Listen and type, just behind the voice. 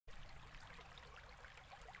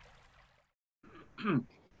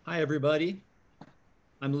Hi, everybody.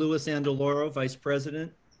 I'm Louis Andaloro, Vice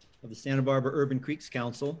President of the Santa Barbara Urban Creeks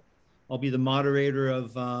Council. I'll be the moderator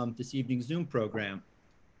of this evening's Zoom program,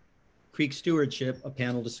 Creek Stewardship, a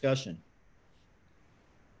panel discussion.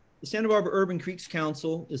 The Santa Barbara Urban Creeks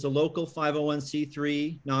Council is a local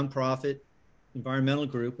 501c3 nonprofit environmental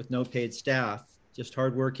group with no paid staff, just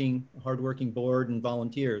hardworking board and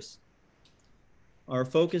volunteers. Our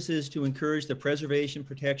focus is to encourage the preservation,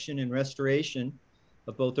 protection, and restoration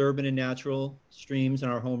of both urban and natural streams in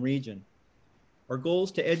our home region. Our goal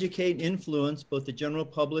is to educate and influence both the general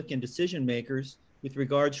public and decision makers with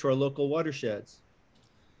regards to our local watersheds.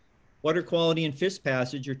 Water quality and fish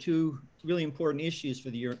passage are two really important issues for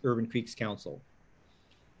the Urban Creeks Council.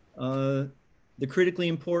 The critically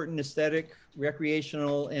important aesthetic,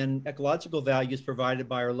 recreational, and ecological values provided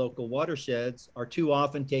by our local watersheds are too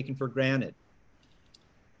often taken for granted.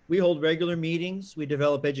 We hold regular meetings, we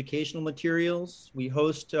develop educational materials, we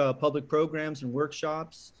host public programs and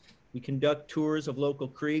workshops, we conduct tours of local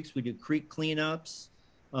creeks, we do creek cleanups,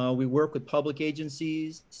 we work with public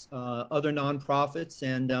agencies, other nonprofits,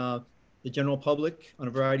 and the general public on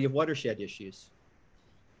a variety of watershed issues.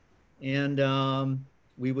 And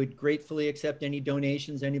we would gratefully accept any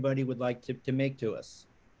donations anybody would like to make to us.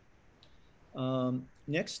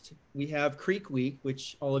 Next, we have Creek Week,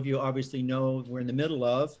 which all of you obviously know we're in the middle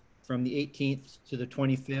of, from the 18th to the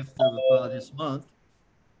 25th of this month.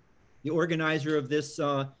 The organizer of this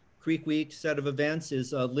Creek Week set of events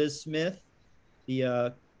is Liz Smith,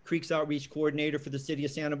 the Creeks Outreach Coordinator for the City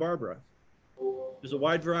of Santa Barbara. There's a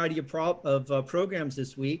wide variety of programs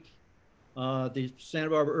this week. The Santa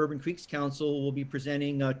Barbara Urban Creeks Council will be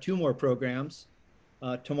presenting two more programs.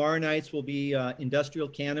 Tomorrow nights will be industrial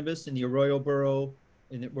cannabis in the Arroyo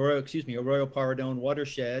Paradon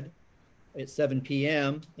watershed at 7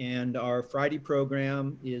 p.m. And our Friday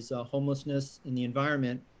program is homelessness in the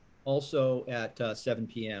environment, also at 7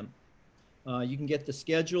 p.m. You can get the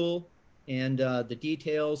schedule and the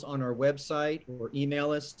details on our website, or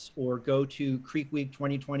email us, or go to Creek Week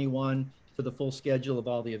 2021 for the full schedule of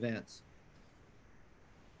all the events.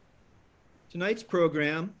 Tonight's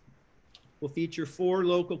program will feature 4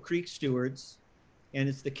 local creek stewards, and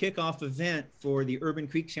it's the kickoff event for the Urban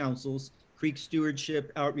Creeks Council's Creek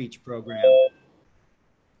Stewardship Outreach Program.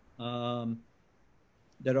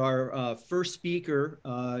 That our first speaker,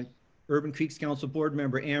 Urban Creeks Council board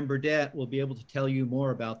member Anne Burdette, will be able to tell you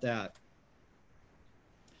more about that.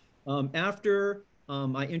 After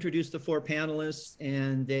I introduce the 4 panelists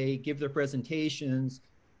and they give their presentations,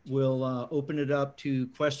 we'll open it up to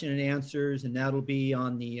question and answers, and that'll be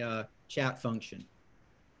on the chat function.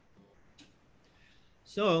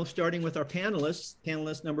 So starting with our panelists,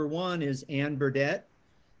 panelist number 1 is Anne Burdette.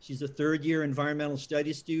 She's a 3rd-year environmental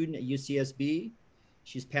studies student at UCSB.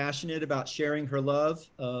 She's passionate about sharing her love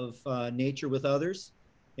of nature with others,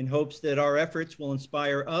 in hopes that our efforts will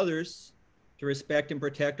inspire others to respect and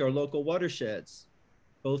protect our local watersheds,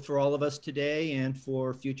 both for all of us today and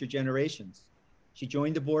for future generations. She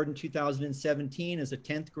joined the board in 2017 as a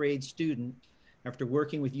 10th grade student after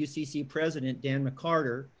working with UCC President Dan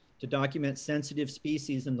McCarter to document sensitive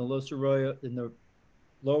species in the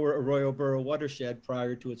lower Arroyo Burro watershed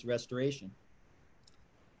prior to its restoration.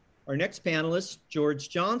 Our next panelist, George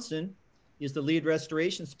Johnson, is the lead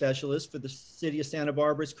restoration specialist for the City of Santa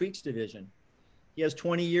Barbara's Creeks Division. He has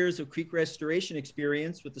 20 years of creek restoration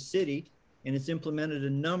experience with the city and has implemented a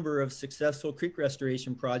number of successful creek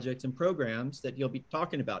restoration projects and programs that he'll be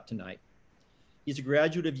talking about tonight. He's a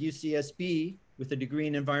graduate of UCSB with a degree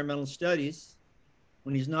in environmental studies.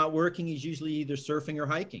 When he's not working, he's usually either surfing or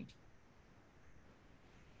hiking.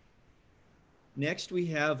 Next, we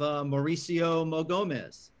have Mauricio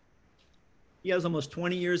Gomez. He has almost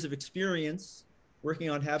 20 years of experience working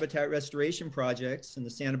on habitat restoration projects in the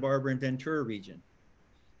Santa Barbara and Ventura region.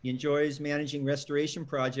 He enjoys managing restoration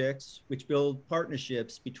projects which build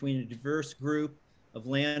partnerships between a diverse group of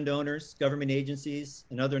landowners, government agencies,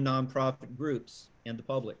 and other nonprofit groups and the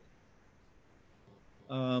public.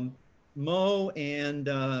 Mo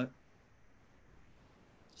and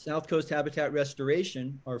South Coast Habitat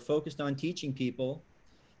Restoration are focused on teaching people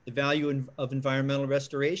the value of environmental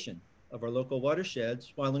restoration of our local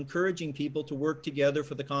watersheds while encouraging people to work together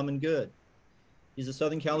for the common good. He's a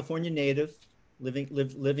Southern California native,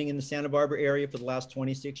 living in the Santa Barbara area for the last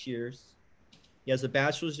 26 years. He has a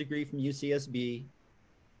bachelor's degree from UCSB.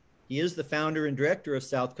 He is the founder and director of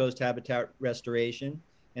South Coast Habitat Restoration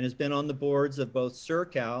and has been on the boards of both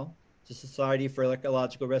SERCAL, the Society for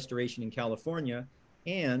Ecological Restoration in California,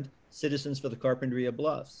 and Citizens for the Carpinteria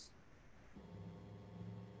Bluffs.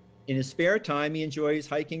 In his spare time, he enjoys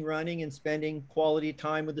hiking, running, and spending quality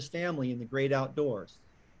time with his family in the great outdoors.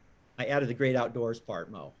 I added the great outdoors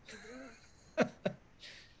part, Mo.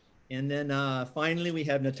 And then finally, we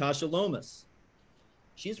have Natasha Lohmus.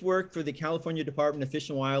 She's worked for the California Department of Fish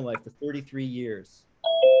and Wildlife for 33 years.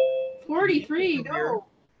 43, no.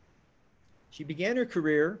 She began her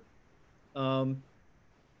career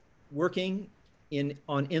working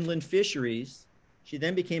on inland fisheries. She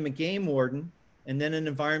then became a game warden and then an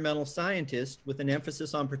environmental scientist with an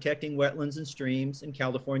emphasis on protecting wetlands and streams in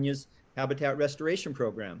California's habitat restoration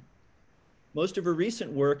program. Most of her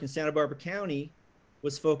recent work in Santa Barbara County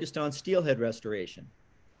was focused on steelhead restoration.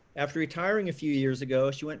 After retiring a few years ago,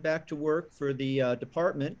 she went back to work for the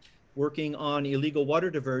department, working on illegal water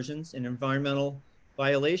diversions and environmental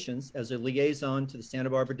violations as a liaison to the Santa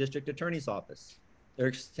Barbara District Attorney's Office,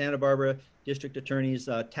 their Santa Barbara District Attorney's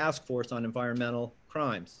Task Force on Environmental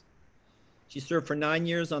Crimes. She served for 9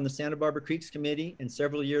 years on the Santa Barbara Creeks Committee and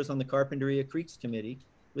several years on the Carpinteria Creeks Committee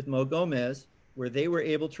with Mo Gomez, where they were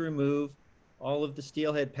able to remove all of the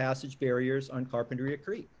steelhead passage barriers on Carpinteria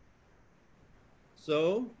Creek.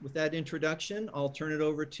 So with that introduction, I'll turn it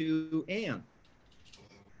over to Anne.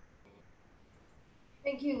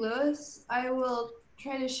 Thank you, Louis. I will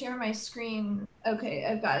try to share my screen. Okay,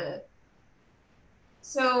 I've got it.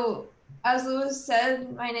 So as Louis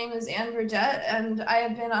said, my name is Anne Burdette, and I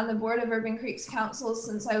have been on the board of Urban Creeks Council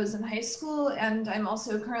since I was in high school, and I'm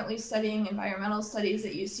also currently studying environmental studies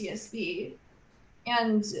at UCSB.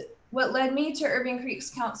 And what led me to Urban Creeks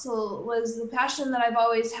Council was the passion that I've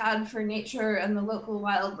always had for nature and the local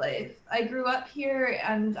wildlife. I grew up here,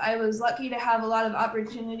 and I was lucky to have a lot of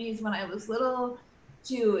opportunities when I was little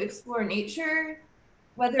to explore nature,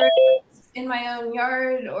 whether it's in my own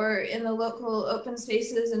yard or in the local open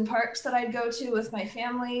spaces and parks that I'd go to with my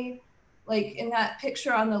family. Like in that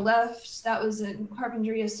picture on the left, that was in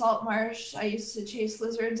Carpinteria Salt Marsh. I used to chase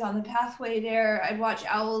lizards on the pathway there. I'd watch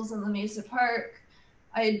owls in La Mesa Park.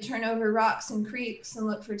 I'd turn over rocks and creeks and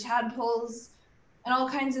look for tadpoles and all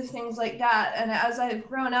kinds of things like that. And as I've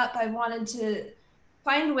grown up, I've wanted to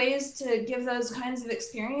find ways to give those kinds of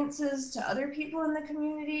experiences to other people in the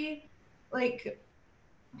community, like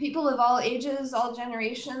people of all ages, all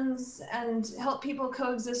generations, and help people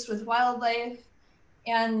coexist with wildlife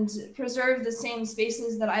and preserve the same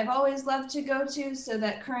spaces that I've always loved to go to so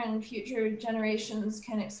that current and future generations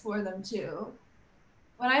can explore them too.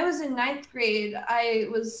 When I was in 9th grade, I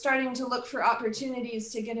was starting to look for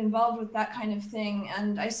opportunities to get involved with that kind of thing.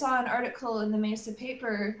 And I saw an article in the Mesa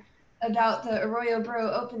paper about the Arroyo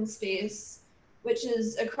Burro open space, which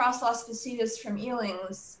is across Las Positas from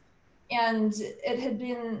Ealings. And it had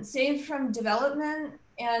been saved from development,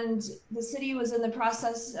 and the city was in the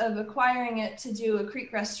process of acquiring it to do a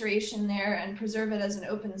creek restoration there and preserve it as an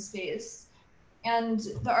open space. And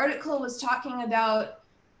the article was talking about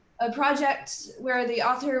a project where the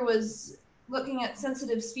author was looking at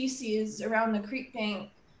sensitive species around the creek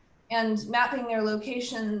bank and mapping their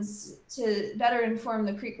locations to better inform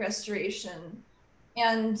the creek restoration.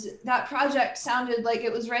 And that project sounded like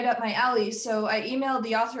it was right up my alley. So I emailed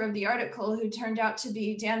the author of the article, who turned out to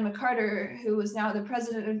be Dan McCarter, who was now the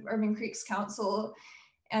president of Urban Creeks Council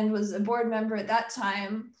and was a board member at that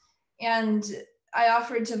time. And I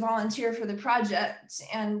offered to volunteer for the project,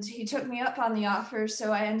 and he took me up on the offer.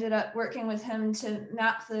 So I ended up working with him to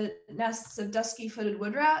map the nests of dusky-footed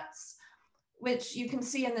wood rats, which you can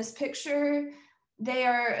see in this picture. They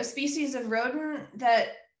are a species of rodent that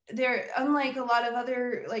they're unlike a lot of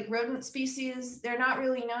other like rodent species. They're not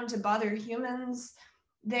really known to bother humans.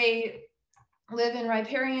 They live in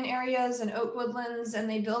riparian areas and oak woodlands, and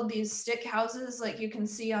they build these stick houses like you can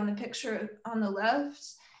see on the picture on the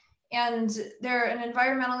left. And they're an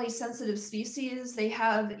environmentally sensitive species. They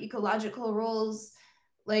have ecological roles.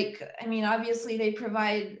 Like, I mean, obviously they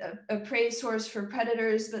provide a prey source for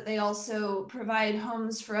predators, but they also provide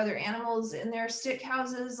homes for other animals in their stick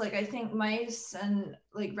houses. Like I think mice and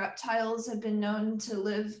like reptiles have been known to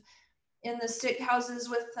live in the stick houses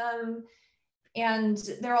with them. And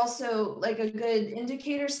they're also like a good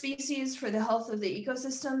indicator species for the health of the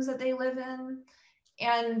ecosystems that they live in.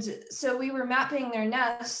 And so we were mapping their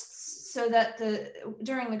nests so that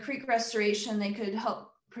during the creek restoration, they could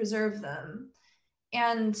help preserve them.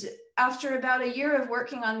 And after about a year of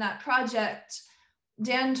working on that project,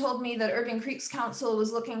 Dan told me that Urban Creeks Council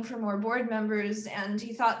was looking for more board members, and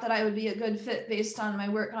he thought that I would be a good fit based on my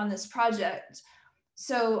work on this project.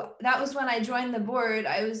 So that was when I joined the board.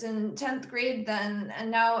 I was in 10th grade then, and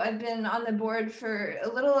now I've been on the board for a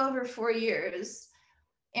little over 4 years.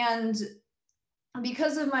 And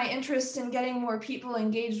because of my interest in getting more people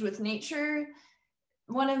engaged with nature,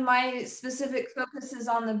 one of my specific focuses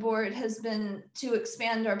on the board has been to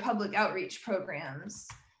expand our public outreach programs.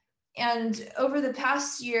 And over the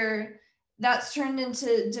past year, that's turned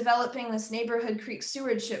into developing this neighborhood creek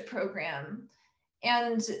stewardship program.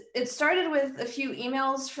 And it started with a few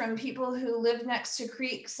emails from people who live next to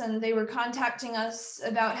creeks, and they were contacting us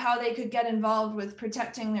about how they could get involved with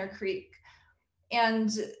protecting their creek.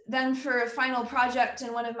 And then for a final project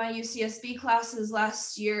in one of my UCSB classes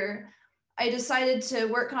last year, I decided to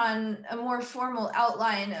work on a more formal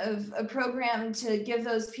outline of a program to give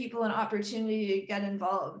those people an opportunity to get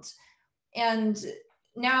involved. And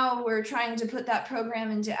now we're trying to put that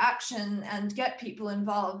program into action and get people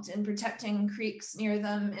involved in protecting creeks near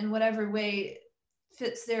them in whatever way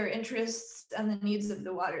fits their interests and the needs of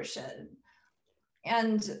the watershed.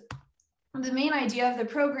 And the main idea of the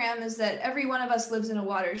program is that every one of us lives in a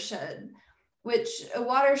watershed, which a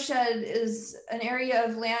watershed is an area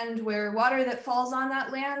of land where water that falls on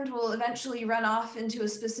that land will eventually run off into a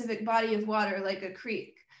specific body of water, like a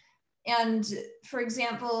creek. And for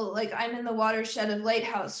example, like I'm in the watershed of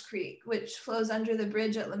Lighthouse Creek, which flows under the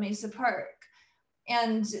bridge at La Mesa Park.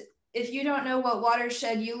 And if you don't know what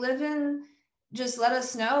watershed you live in, just let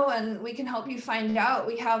us know and we can help you find out.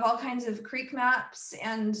 We have all kinds of creek maps,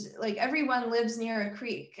 and like everyone lives near a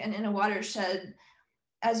creek and in a watershed,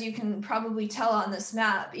 as you can probably tell on this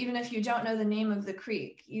map. Even if you don't know the name of the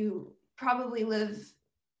creek, you probably live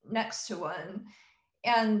next to one.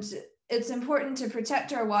 And it's important to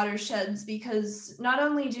protect our watersheds because not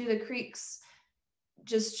only do the creeks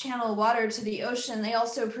just channel water to the ocean, they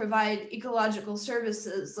also provide ecological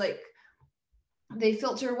services. Like they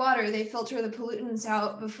filter water, they filter the pollutants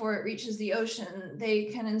out before it reaches the ocean. They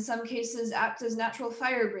can, in some cases, act as natural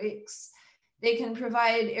fire breaks. They can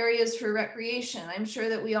provide areas for recreation. I'm sure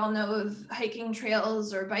that we all know of hiking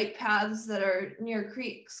trails or bike paths that are near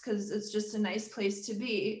creeks because it's just a nice place to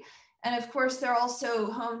be. And of course, they're also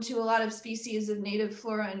home to a lot of species of native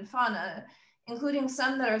flora and fauna, including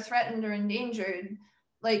some that are threatened or endangered,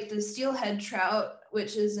 like the steelhead trout,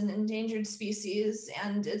 which is an endangered species,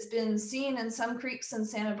 and it's been seen in some creeks in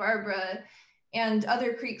Santa Barbara, and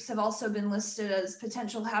other creeks have also been listed as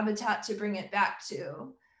potential habitat to bring it back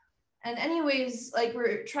to. And anyways, like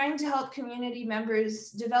we're trying to help community members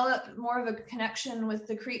develop more of a connection with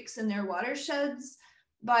the creeks in their watersheds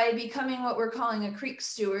by becoming what we're calling a creek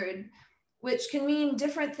steward, which can mean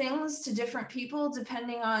different things to different people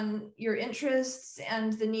depending on your interests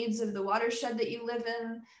and the needs of the watershed that you live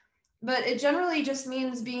in. But it generally just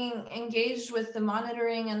means being engaged with the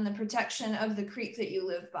monitoring and the protection of the creek that you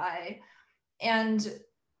live by. And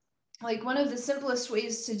like one of the simplest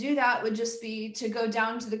ways to do that would just be to go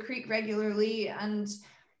down to the creek regularly and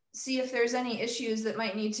see if there's any issues that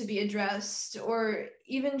might need to be addressed, or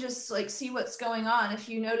even just like see what's going on. If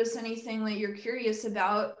you notice anything that you're curious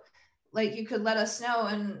about, like you could let us know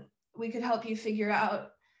and we could help you figure out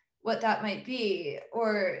what that might be.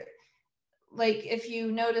 Or like if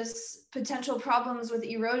you notice potential problems with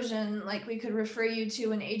erosion, like we could refer you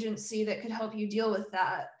to an agency that could help you deal with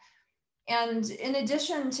that. And in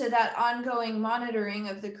addition to that ongoing monitoring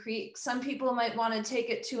of the creek, some people might want to take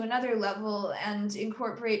it to another level and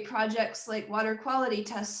incorporate projects like water quality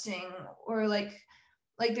testing, or like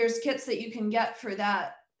there's kits that you can get for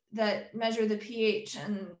that measure the pH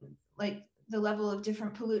and like the level of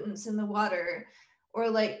different pollutants in the water. Or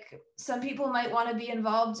like some people might want to be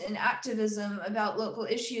involved in activism about local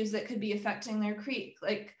issues that could be affecting their creek.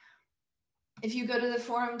 Like if you go to the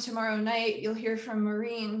forum tomorrow night, you'll hear from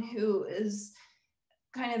Maureen, who is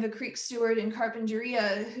kind of a creek steward in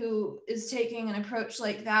Carpinteria, who is taking an approach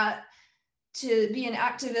like that to be an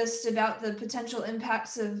activist about the potential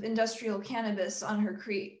impacts of industrial cannabis on her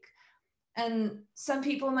creek. And some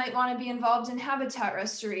people might want to be involved in habitat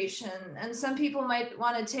restoration, and some people might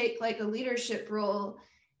want to take like a leadership role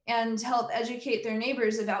and help educate their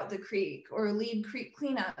neighbors about the creek or lead creek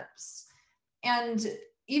cleanups. And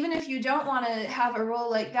even if you don't want to have a role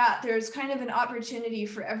like that, there's kind of an opportunity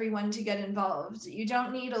for everyone to get involved. You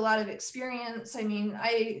don't need a lot of experience. I mean,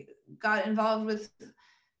 I got involved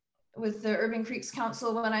with the Urban Creeks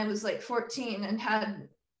Council when I was like 14 and had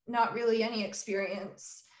not really any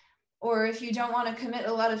experience. Or if you don't want to commit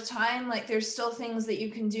a lot of time, like there's still things that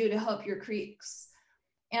you can do to help your creeks.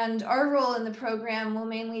 And our role in the program will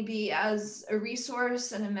mainly be as a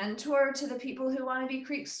resource and a mentor to the people who want to be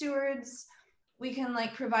creek stewards. We can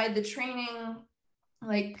like provide the training,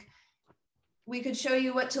 like we could show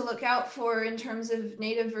you what to look out for in terms of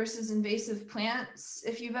native versus invasive plants.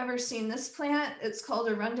 If you've ever seen this plant, it's called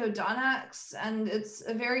a Rhododendronax, and it's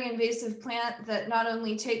a very invasive plant that not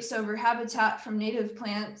only takes over habitat from native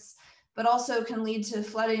plants, but also can lead to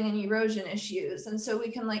flooding and erosion issues. And so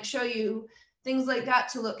we can like show you things like that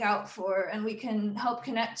to look out for, and we can help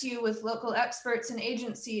connect you with local experts and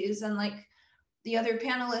agencies and like the other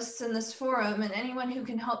panelists in this forum and anyone who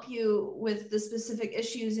can help you with the specific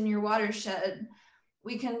issues in your watershed.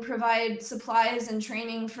 We can provide supplies and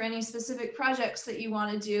training for any specific projects that you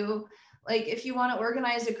want to do. Like if you want to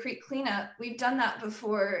organize a creek cleanup, we've done that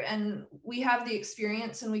before and we have the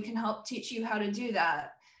experience and we can help teach you how to do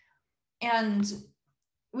that. And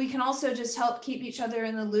we can also just help keep each other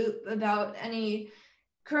in the loop about any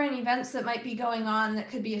current events that might be going on that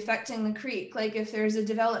could be affecting the creek. Like if there's a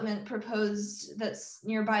development proposed that's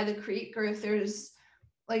nearby the creek, or if there's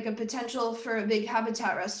like a potential for a big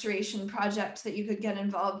habitat restoration project that you could get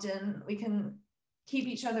involved in, we can keep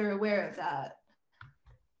each other aware of that.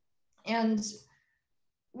 And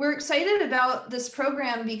we're excited about this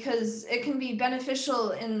program because it can be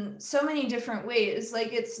beneficial in so many different ways.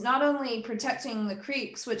 Like it's not only protecting the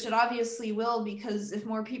creeks, which it obviously will, because if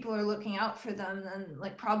more people are looking out for them, then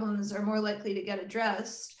like problems are more likely to get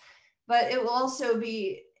addressed, but it will also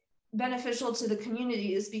be beneficial to the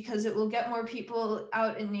communities because it will get more people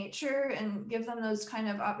out in nature and give them those kind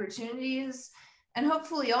of opportunities, and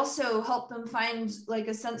hopefully also help them find like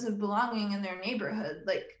a sense of belonging in their neighborhood.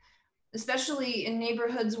 Like especially in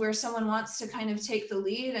neighborhoods where someone wants to kind of take the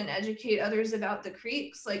lead and educate others about the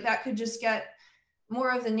creeks, like that could just get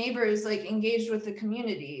more of the neighbors like engaged with the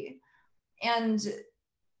community. And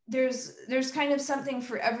there's kind of something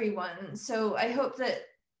for everyone. So I hope that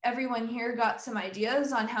everyone here got some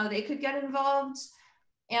ideas on how they could get involved.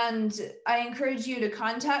 And I encourage you to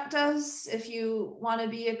contact us if you want to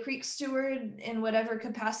be a creek steward in whatever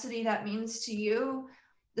capacity that means to you.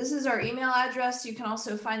 This is our email address. You can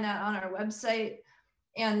also find that on our website.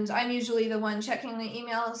 And I'm usually the one checking the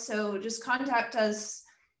email. So just contact us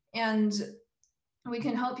and we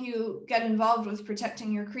can help you get involved with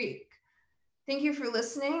protecting your creek. Thank you for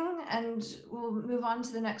listening, and we'll move on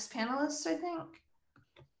to the next panelist, I think.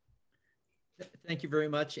 Thank you very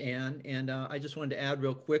much, Anne. And I just wanted to add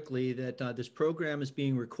real quickly that this program is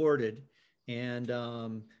being recorded, and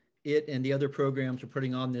it and the other programs we're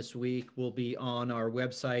putting on this week will be on our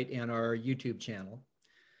website and our YouTube channel.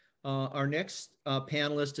 Our next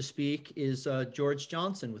panelist to speak is George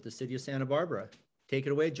Johnson with the City of Santa Barbara. Take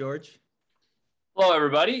it away, George. Hello,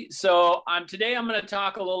 everybody. So today I'm going to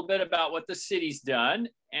talk a little bit about what the city's done.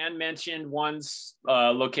 Anne mentioned one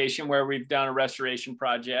location where we've done a restoration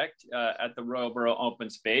project at the Royal Borough Open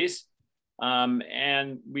Space.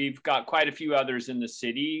 And we've got quite a few others in the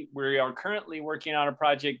city. We are currently working on a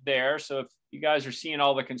project there. So if you guys are seeing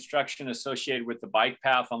all the construction associated with the bike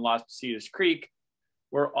path on Las Positas Creek,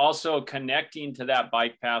 we're also connecting to that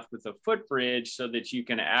bike path with a footbridge so that you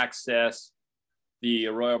can access the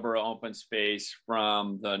Royal Borough Open Space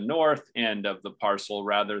from the north end of the parcel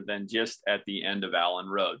rather than just at the end of Allen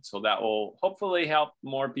Road. So that will hopefully help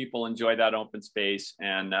more people enjoy that open space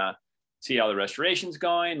and see how the restoration's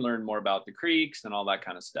going, learn more about the creeks and all that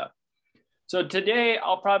kind of stuff. So today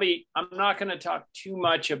I'm not going to talk too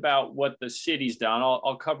much about what the city's done.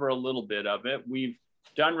 I'll cover a little bit of it. We've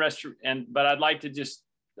done but I'd like to just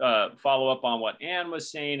follow up on what Anne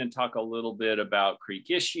was saying and talk a little bit about creek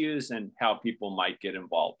issues and how people might get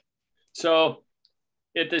involved. So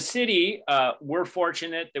at the city, we're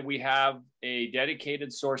fortunate that we have a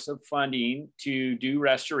dedicated source of funding to do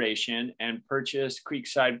restoration and purchase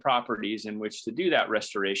creekside properties in which to do that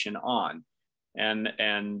restoration on.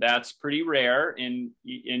 And that's pretty rare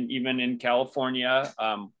even in California,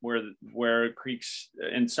 where creeks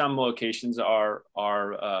in some locations are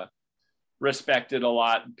respected a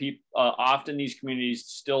lot. Often these communities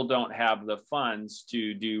still don't have the funds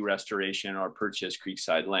to do restoration or purchase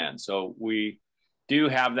creekside land. So we do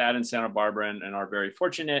have that in Santa Barbara and are very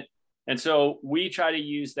fortunate. And so we try to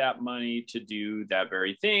use that money to do that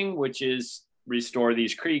very thing, which is restore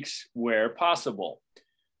these creeks where possible.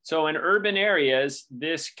 So in urban areas,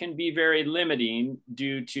 this can be very limiting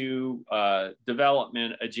due to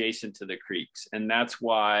development adjacent to the creeks. And that's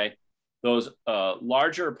why those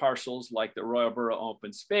larger parcels like the Royal Borough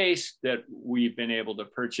Open Space that we've been able to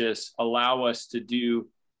purchase allow us to do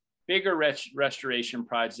bigger restoration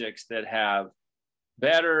projects that have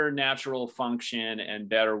better natural function and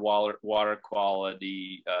better water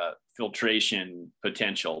quality filtration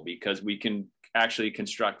potential, because we can actually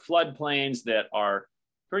construct floodplains that are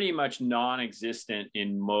pretty much non-existent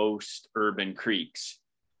in most urban creeks.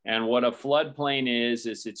 And what a floodplain is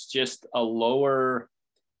it's just a lower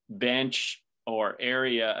bench or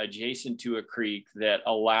area adjacent to a creek that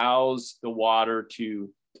allows the water to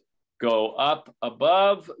go up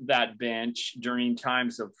above that bench during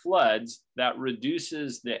times of floods, that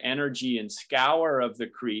reduces the energy and scour of the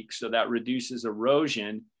creek, so that reduces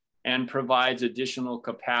erosion and provides additional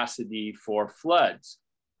capacity for floods.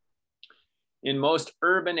 In most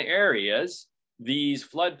urban areas, these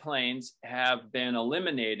floodplains have been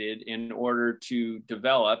eliminated in order to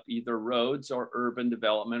develop either roads or urban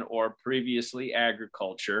development or previously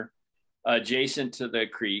agriculture adjacent to the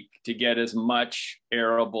creek to get as much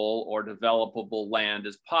arable or developable land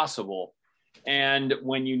as possible. And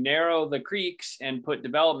when you narrow the creeks and put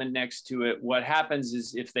development next to it, what happens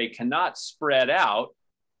is if they cannot spread out,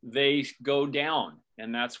 they go down.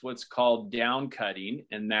 And that's what's called down cutting.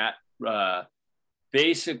 And that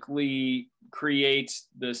basically creates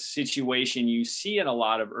the situation you see in a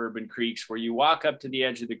lot of urban creeks where you walk up to the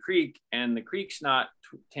edge of the creek and the creek's not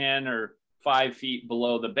 10 or 5 feet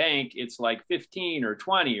below the bank, it's like 15 or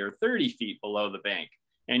 20 or 30 feet below the bank.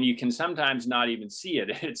 And you can sometimes not even see it,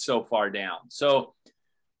 it's so far down. So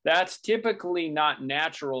that's typically not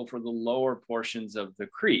natural for the lower portions of the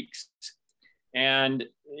creeks. And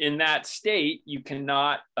in that state, you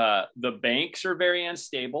cannot, the banks are very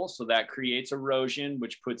unstable, so that creates erosion,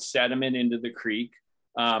 which puts sediment into the creek.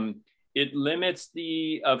 It limits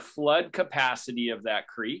the flood capacity of that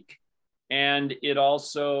creek. And it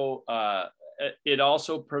also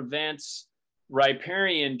prevents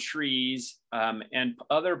riparian trees and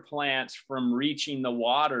other plants from reaching the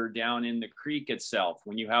water down in the creek itself.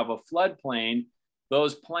 When you have a floodplain,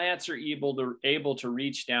 those plants are able to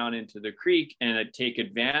reach down into the creek and take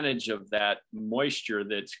advantage of that moisture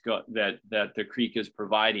that the creek is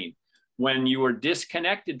providing. When you are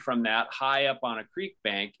disconnected from that high up on a creek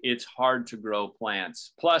bank, it's hard to grow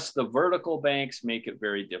plants. Plus, the vertical banks make it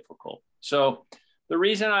very difficult. So the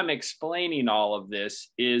reason I'm explaining all of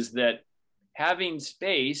this is that having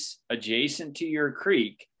space adjacent to your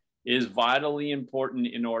creek is vitally important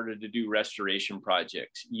in order to do restoration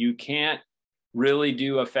projects. You can't really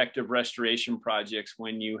do effective restoration projects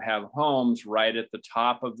when you have homes right at the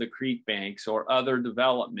top of the creek banks or other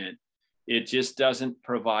development. It just doesn't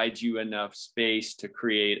provide you enough space to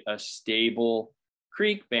create a stable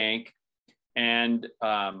creek bank and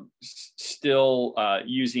still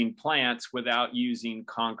using plants without using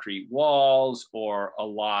concrete walls or a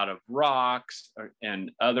lot of rocks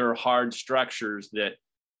and other hard structures that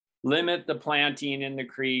limit the planting in the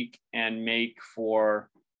creek and make for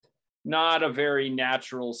not a very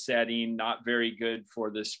natural setting, not very good for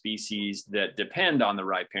the species that depend on the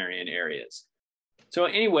riparian areas. So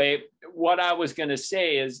anyway, what I was going to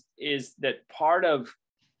say is that part of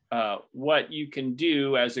what you can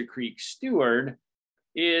do as a creek steward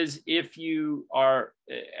is, if you are,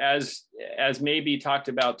 as maybe talked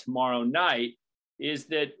about tomorrow night, is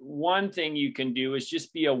that one thing you can do is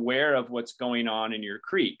just be aware of what's going on in your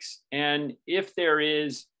creeks. And if there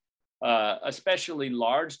is especially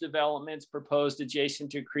large developments proposed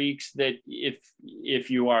adjacent to creeks, that if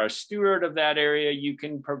you are a steward of that area, you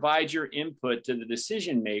can provide your input to the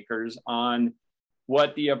decision makers on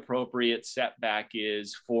what the appropriate setback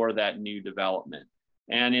is for that new development.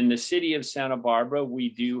 And in the city of Santa Barbara, we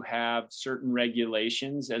do have certain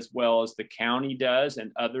regulations, as well as the county does,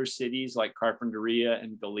 and other cities like Carpinteria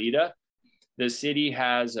and Goleta. The city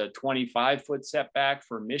has a 25-foot setback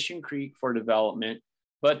for Mission Creek for development,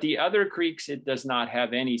 but the other creeks, it does not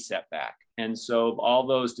have any setback. And so all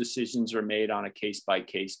those decisions are made on a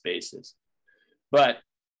case-by-case basis. But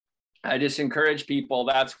I just encourage people,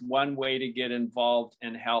 that's one way to get involved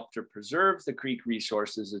and help to preserve the creek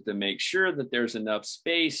resources, is to make sure that there's enough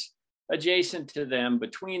space adjacent to them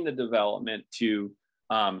between the development to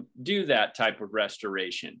do that type of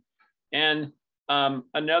restoration. And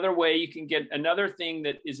another way you can get, another thing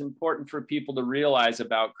that is important for people to realize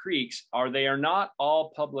about creeks are they are not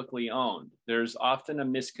all publicly owned. There's often a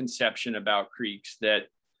misconception about creeks that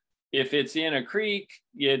if it's in a creek,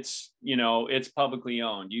 it's publicly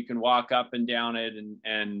owned. You can walk up and down it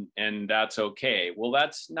and that's okay. Well,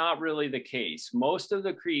 that's not really the case. Most of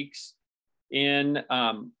the creeks in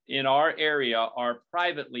our area are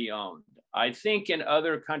privately owned. I think in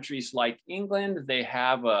other countries like England, they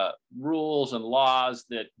have rules and laws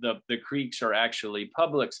that the creeks are actually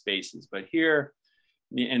public spaces. But here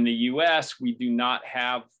in the US, we do not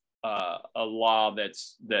have a law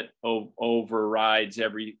that overrides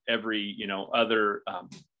every other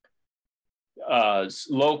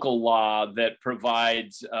local law that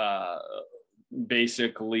provides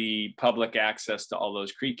basically public access to all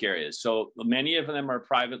those creek areas. So many of them are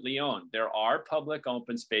privately owned. There are public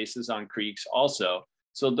open spaces on creeks also.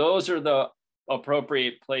 So those are the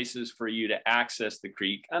appropriate places for you to access the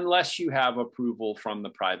creek, unless you have approval from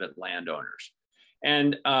the private landowners.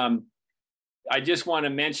 And I just want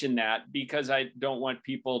to mention that because I don't want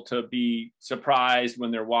people to be surprised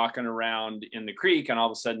when they're walking around in the creek and all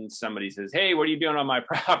of a sudden somebody says, hey, what are you doing on my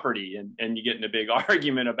property? And you get in a big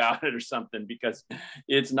argument about it or something, because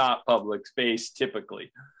it's not public space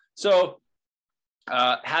typically. So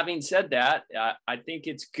having said that, I think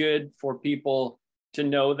it's good for people to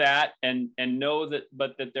know that and know that,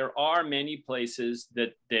 but that there are many places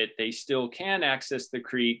that they still can access the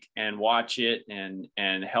creek and watch it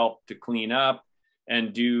and help to clean up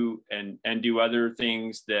and do other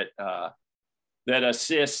things that that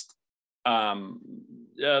assist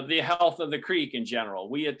the health of the creek in general.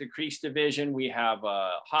 We at the Creeks Division, we have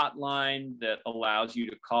a hotline that allows you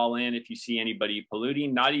to call in if you see anybody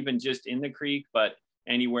polluting, not even just in the creek, but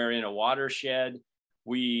anywhere in a watershed.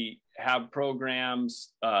 We have programs,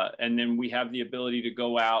 and then we have the ability to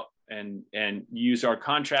go out and use our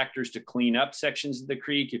contractors to clean up sections of the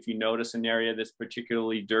creek. If you notice an area that's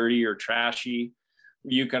particularly dirty or trashy,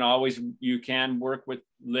 you can work with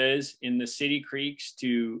Liz in the city creeks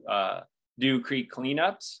to do creek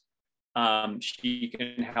cleanups. She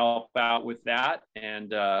can help out with that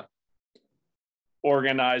and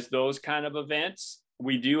organize those kind of events.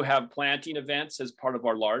 We do have planting events as part of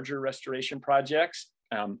our larger restoration projects.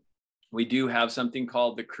 We do have something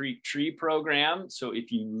called the Creek Tree Program. So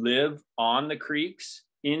if you live on the creeks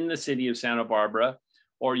in the city of Santa Barbara,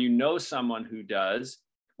 or you know someone who does,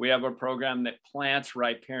 we have a program that plants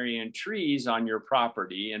riparian trees on your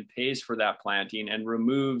property and pays for that planting and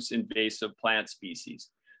removes invasive plant species,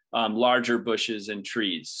 larger bushes and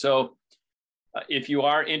trees. So if you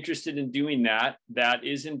are interested in doing that, that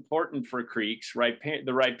is important for creeks.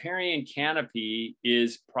 The riparian canopy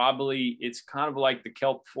is it's kind of like the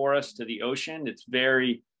kelp forest to the ocean. It's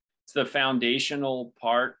the foundational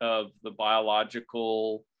part of the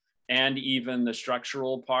biological and even the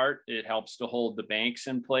structural part. It helps to hold the banks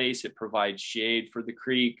in place. It provides shade for the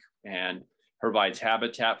creek and provides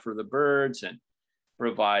habitat for the birds and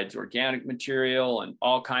provides organic material and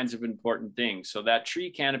all kinds of important things. So that tree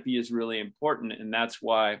canopy is really important. And that's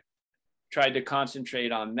why I tried to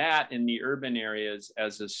concentrate on that in the urban areas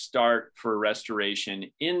as a start for restoration,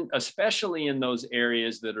 especially in those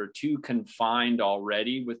areas that are too confined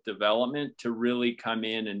already with development to really come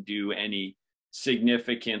in and do any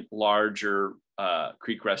significant larger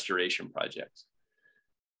creek restoration projects.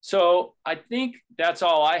 So I think that's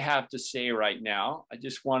all I have to say right now. I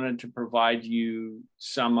just wanted to provide you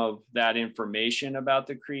some of that information about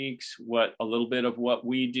the creeks, a little bit of what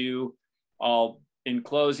we do. In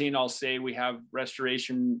closing, I'll say we have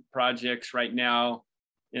restoration projects right now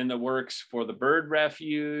in the works for the bird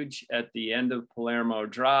refuge at the end of Palermo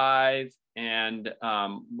Drive, and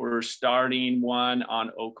we're starting one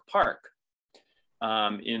on Oak Park.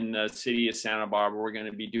 In the city of Santa Barbara. We're going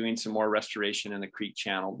to be doing some more restoration in the creek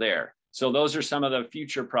channel there. So those are some of the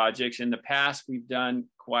future projects. In the past, we've done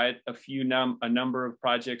quite a number of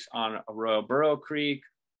projects on Arroyo Burro Creek,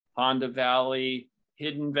 Honda Valley,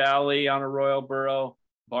 Hidden Valley on Arroyo Burro,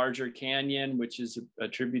 Barger Canyon, which is a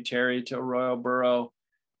tributary to Arroyo Burro.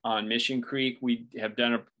 On Mission Creek, we have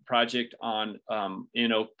done a project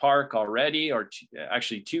in Oak Park already, or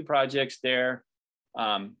actually two projects there.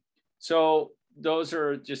 So those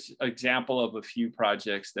are just an example of a few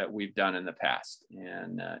projects that we've done in the past.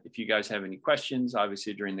 And if you guys have any questions,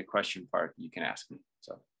 obviously during the question part, you can ask me.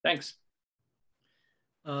 So thanks.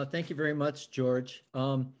 Thank you very much, George.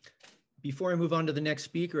 Before I move on to the next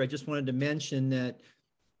speaker, I just wanted to mention that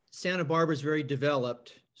Santa Barbara is very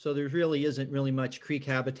developed, so there really isn't really much creek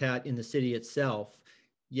habitat in the city itself.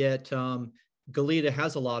 Yet Goleta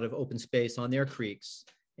has a lot of open space on their creeks.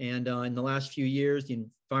 And in the last few years, the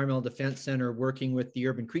Environmental Defense Center, working with the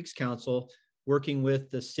Urban Creeks Council, working with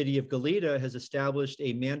the city of Goleta, has established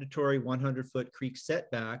a mandatory 100-foot creek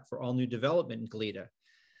setback for all new development in Goleta.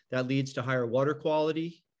 That leads to higher water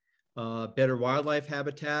quality, better wildlife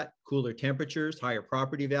habitat, cooler temperatures, higher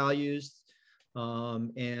property values.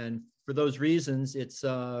 And for those reasons, it's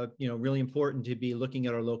really important to be looking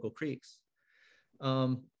at our local creeks.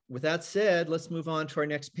 With that said, let's move on to our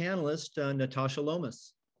next panelist, Natasha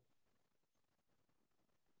Lohmus.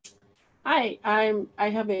 Hi, I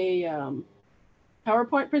have a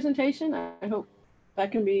PowerPoint presentation. I hope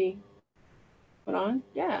that can be put on.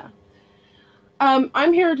 Yeah.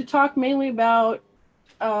 I'm here to talk mainly about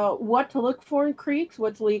what to look for in creeks,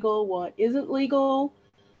 what's legal, what isn't legal.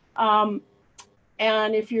 And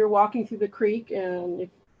if you're walking through the creek, and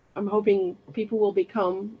I'm hoping people will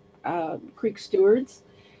become creek stewards.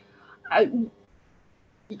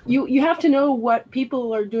 You have to know what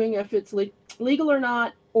people are doing, if it's legal or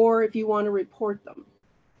not, or if you want to report them.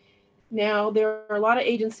 Now, there are a lot of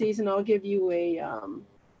agencies, and I'll give you a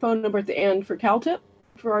phone number at the end for CalTIP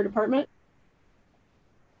for our department.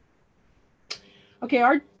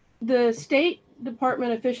 Okay, the State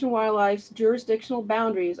Department of Fish and Wildlife's jurisdictional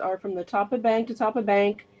boundaries are from the top of bank to top of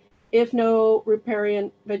bank if no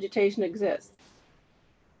riparian vegetation exists.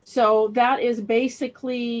 So that is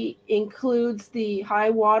basically includes the high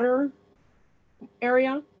water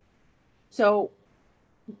area. So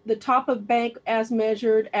the top of bank as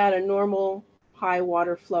measured at a normal high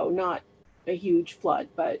water flow, not a huge flood,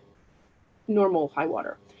 but normal high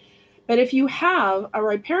water. But if you have a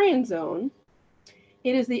riparian zone,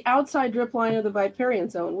 it is the outside drip line of the riparian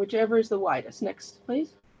zone, whichever is the widest. Next,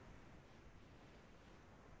 please.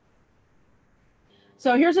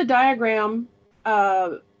 So here's a diagram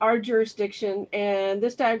of our jurisdiction, and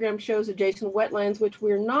this diagram shows adjacent wetlands, which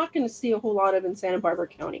we're not going to see a whole lot of in Santa Barbara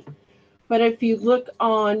County. But if you look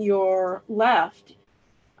on your left,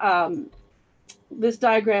 this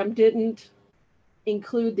diagram didn't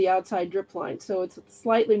include the outside drip line, so it's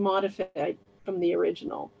slightly modified from the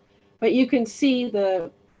original. But you can see the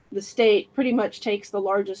state pretty much takes the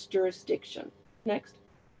largest jurisdiction. Next.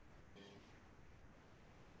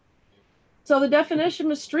 So the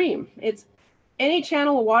definition of stream, it's any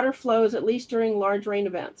channel of water flows at least during large rain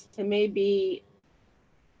events. It may be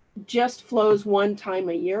just flows one time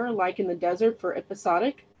a year, like in the desert for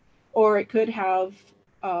episodic, or it could have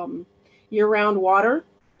year-round water.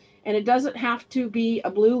 And it doesn't have to be a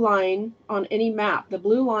blue line on any map. The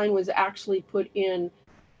blue line was actually put in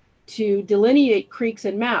to delineate creeks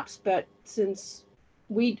and maps, but since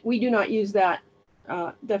we do not use that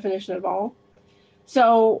definition at all.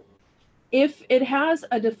 So if it has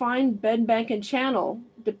a defined bed, bank, and channel,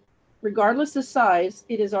 regardless of size,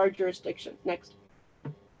 it is our jurisdiction. Next.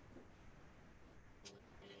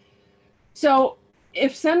 So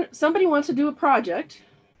if somebody wants to do a project,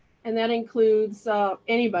 and that includes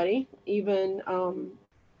anybody, even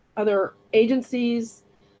other agencies,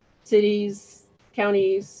 cities,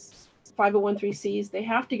 counties, 501(c)(3)s, they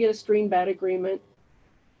have to get a stream bed agreement.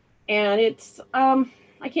 And it's,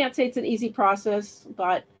 I can't say it's an easy process,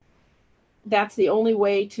 but that's the only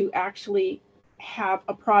way to actually have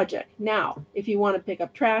a project. Now, if you want to pick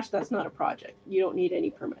up trash, that's not a project. You don't need any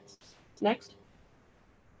permits. Next.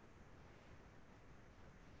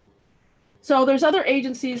 So there's other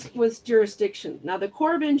agencies with jurisdiction. Now, the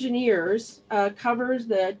Corps of Engineers covers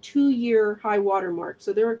the 2-year high water mark,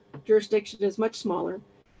 so their jurisdiction is much smaller.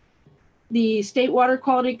 The State Water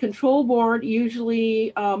Quality Control Board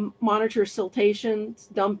usually monitors siltations,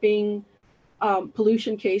 dumping,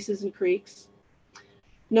 pollution cases in creeks.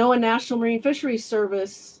 NOAA National Marine Fisheries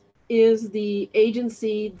Service is the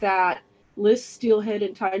agency that lists steelhead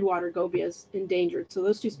and tidewater goby as endangered. So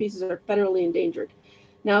those two species are federally endangered.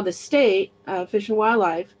 Now the state, Fish and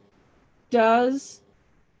Wildlife, does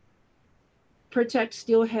protect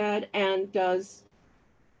steelhead and does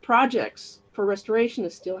projects for restoration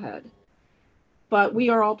of steelhead. But we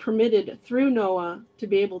are all permitted through NOAA to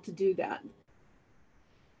be able to do that.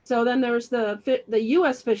 So then there's the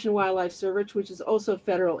U.S. Fish and Wildlife Service, which is also a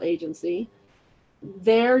federal agency.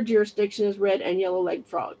 Their jurisdiction is red and yellow-legged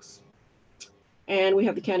frogs. And we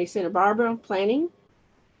have the County of Santa Barbara Planning,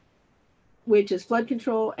 which is flood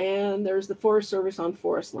control, and there's the Forest Service on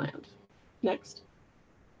forest land. Next.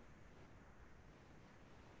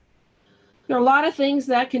 There are a lot of things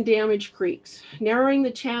that can damage creeks. Narrowing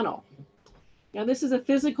the channel. Now, this is a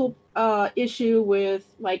physical issue with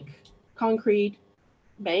like concrete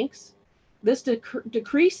banks. This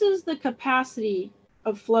decreases the capacity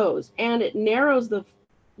of flows, and it narrows the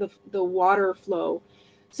water flow.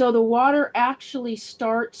 So the water actually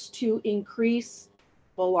starts to increase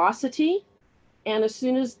velocity, and as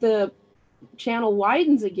soon as the channel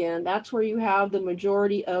widens again, that's where you have the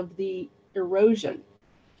majority of the erosion.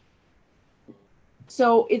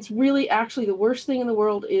 So it's really actually the worst thing in the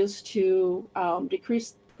world is to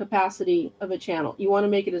decrease capacity of a channel. You want to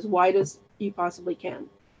make it as wide as you possibly can.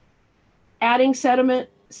 Adding sediment,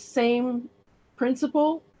 same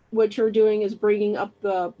principle. What you're doing is bringing up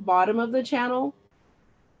the bottom of the channel,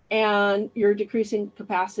 and you're decreasing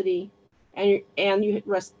capacity, and you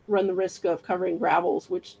run the risk of covering gravels,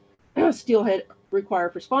 which steelhead require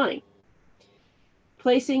for spawning.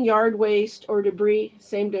 Placing yard waste or debris,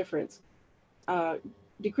 same difference.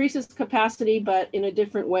 Decreases capacity, but in a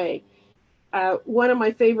different way. One of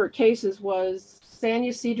my favorite cases was San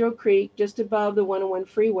Ysidro Creek, just above the 101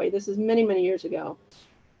 freeway. This is many, many years ago.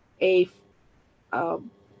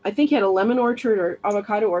 I think he had a lemon orchard or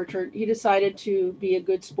avocado orchard. He decided to be a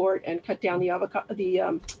good sport and cut down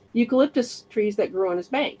the eucalyptus trees that grew on his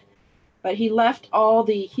bank. But he left all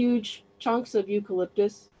the huge chunks of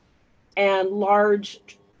eucalyptus and large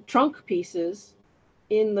trunk pieces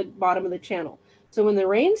in the bottom of the channel. So when the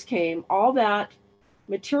rains came, all that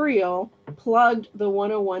material plugged the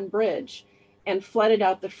 101 bridge and flooded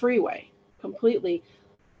out the freeway completely.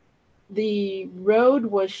 The road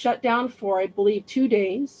was shut down for, I believe, 2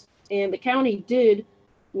 days, and the county did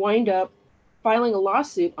wind up filing a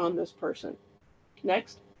lawsuit on this person.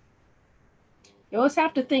 Next. You always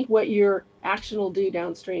have to think what your action will do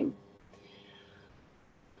downstream.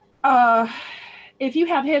 If you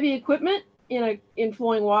have heavy equipment in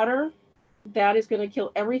flowing water, that is going to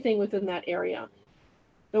kill everything within that area.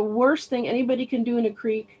 The worst thing anybody can do in a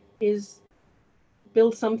creek is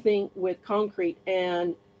build something with concrete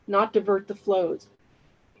and not divert the flows.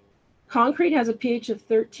 Concrete has a pH of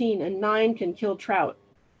 13 and 9 can kill trout.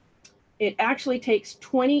 It actually takes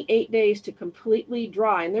 28 days to completely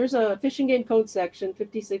dry. And there's a Fish and Game Code section,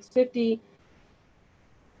 5650,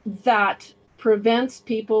 that prevents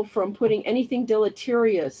people from putting anything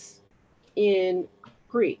deleterious in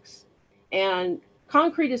creeks. And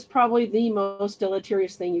concrete is probably the most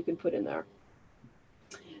deleterious thing you can put in there.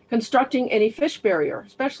 Constructing any fish barrier,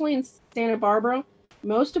 especially in Santa Barbara,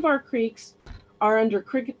 most of our creeks are under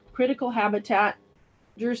critical habitat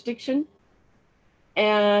jurisdiction.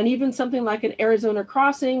 And even something like an Arizona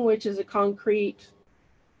crossing, which is a concrete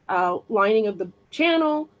lining of the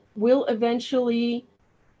channel, will eventually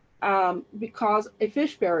cause a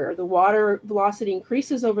fish barrier. The water velocity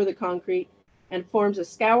increases over the concrete and forms a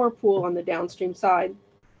scour pool on the downstream side.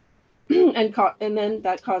 and then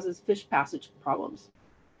that causes fish passage problems.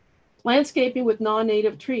 Landscaping with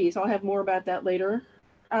non-native trees. I'll have more about that later.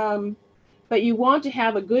 But you want to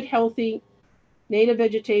have a good, healthy native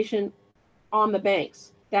vegetation on the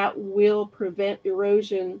banks. That will prevent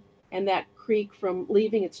erosion and that creek from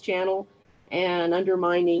leaving its channel and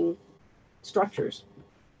undermining structures.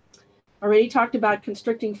 Already talked about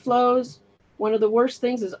constricting flows. One of the worst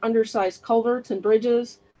things is undersized culverts and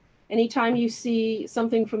bridges. Anytime you see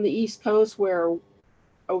something from the East Coast where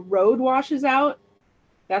a road washes out,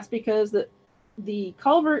 that's because the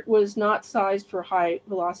culvert was not sized for high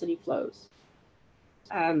velocity flows.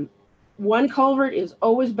 One culvert is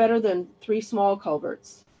always better than 3 small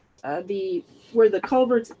culverts. Where the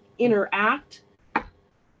culverts interact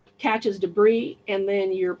catches debris, and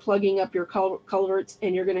then you're plugging up your culverts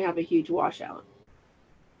and you're going to have a huge washout.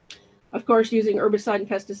 Of course, using herbicide and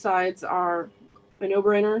pesticides are a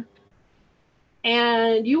no-brainer.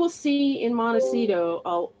 And you will see in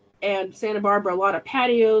Montecito and Santa Barbara a lot of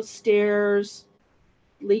patios, stairs,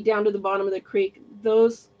 lead down to the bottom of the creek.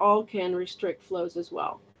 Those all can restrict flows as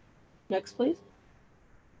well. Next, please.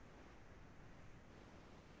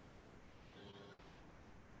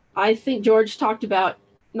 I think George talked about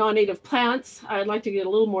non-native plants. I'd like to get a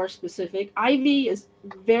little more specific. Ivy is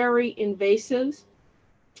very invasive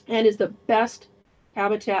and is the best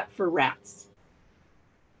habitat for rats.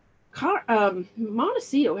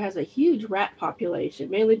 Montecito has a huge rat population,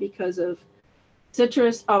 mainly because of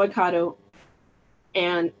citrus, avocado,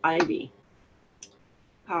 and ivy.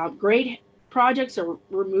 Great projects are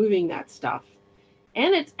removing that stuff.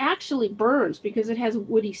 And it actually burns because it has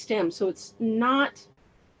woody stems, so it's not,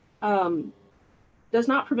 does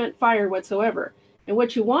not prevent fire whatsoever. And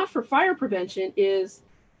what you want for fire prevention is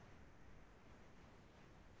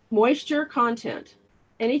moisture content.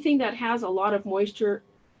 Anything that has a lot of moisture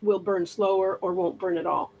will burn slower or won't burn at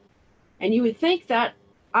all. And you would think that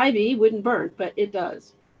ivy wouldn't burn, but it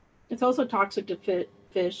does. It's also toxic to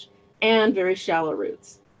fish and very shallow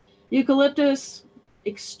roots. Eucalyptus,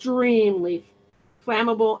 extremely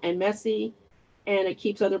flammable and messy, and it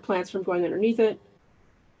keeps other plants from going underneath it.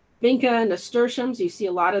 Vinca nasturtiums, you see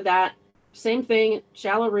a lot of that. Same thing,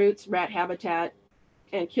 shallow roots, rat habitat,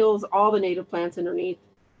 and kills all the native plants underneath.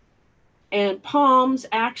 And palms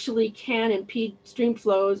actually can impede stream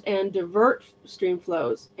flows and divert stream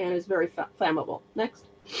flows and is very flammable. Next.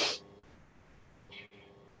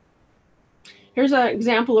 Here's an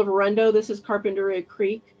example of arundo. This is Carpinteria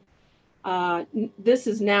Creek. This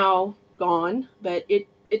is now gone, but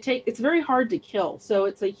it's very hard to kill. So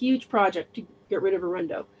it's a huge project to get rid of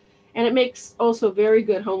arundo. And it makes also very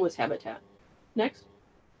good homeless habitat. Next.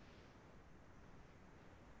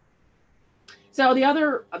 So the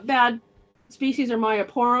other bad species are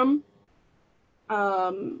Myoporum,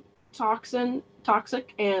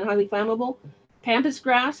 toxic and highly flammable. Pampas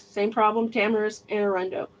grass, same problem, tamarisk, and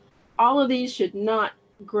arundo. All of these should not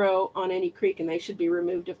grow on any creek, and they should be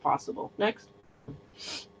removed if possible. Next.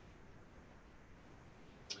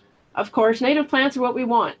 Of course, native plants are what we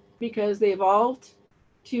want because they evolved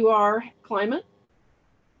to our climate.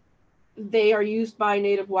 They are used by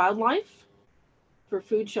native wildlife for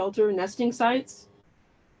food, shelter, nesting sites.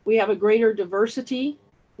 We have a greater diversity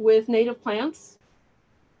with native plants.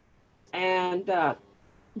 And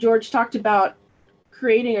George talked about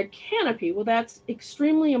creating a canopy. Well, that's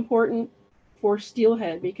extremely important for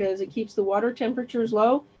steelhead because it keeps the water temperatures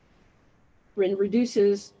low and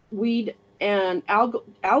reduces weed and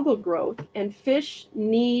algal growth. And fish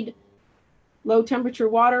need low temperature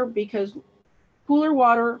water because cooler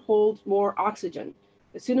water holds more oxygen.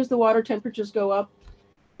 As soon as the water temperatures go up,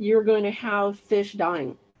 you're going to have fish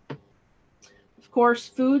dying. Of course,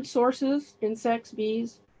 food sources, insects,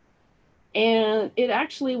 bees, and it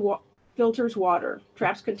actually filters water,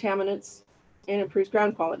 traps contaminants, and improves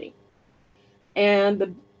ground quality.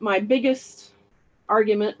 And my biggest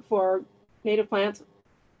argument for native plants,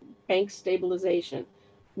 bank stabilization.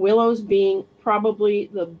 Willows being probably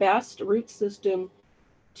the best root system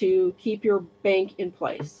to keep your bank in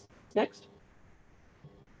place. Next.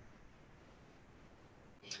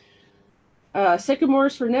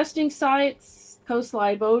 Sycamores for nesting sites, coast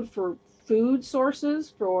live oak for food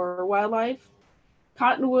sources for wildlife.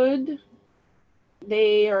 Cottonwood,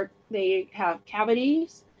 they have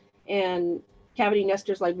cavities, and cavity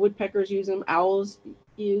nesters like woodpeckers use them. Owls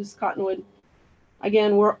use cottonwood.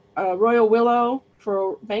 Again, royal willow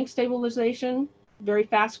for bank stabilization, very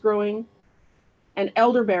fast growing. And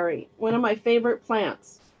elderberry, one of my favorite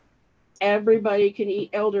plants. Everybody can eat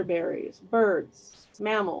elderberries, birds,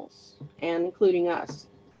 mammals, and including us.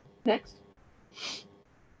 Next.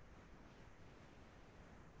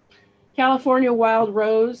 California wild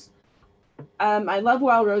rose. I love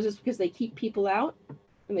wild roses because they keep people out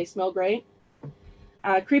and they smell great.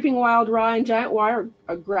 Creeping wild rye and giant wire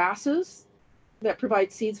are grasses that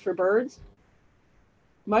provide seeds for birds.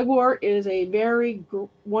 Mugwort is a very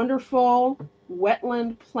wonderful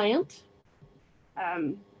wetland plant.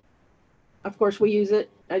 Of course, we use it,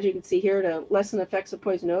 as you can see here, to lessen effects of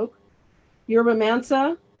poison oak. Yerba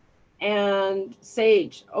mansa and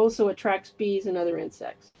sage also attracts bees and other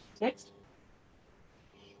insects. Next.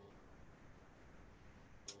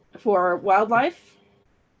 For wildlife,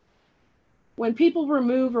 when people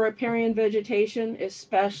remove riparian vegetation,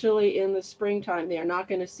 especially in the springtime, they are not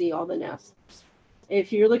going to see all the nests.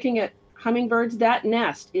 If you're looking at hummingbirds, that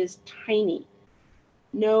nest is tiny.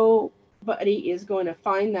 Nobody is going to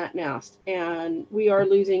find that nest, and we are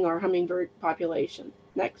losing our hummingbird population.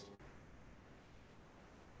 Next.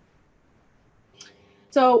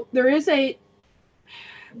 So there is a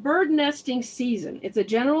bird nesting season. It's a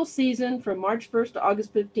general season from March 1st to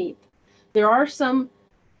August 15th. There are some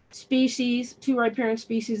species, 2 riparian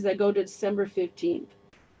species, that go to December 15th.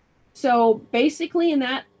 So basically in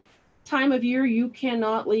that time of year, you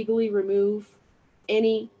cannot legally remove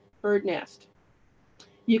any bird nest.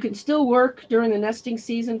 You can still work during the nesting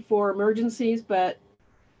season for emergencies, but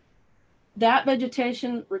that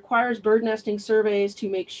vegetation requires bird nesting surveys to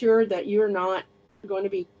make sure that you're not going to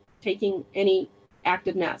be taking any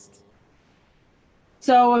active nests.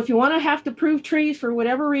 So if you want to have to prove trees for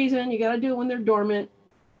whatever reason, you got to do it when they're dormant.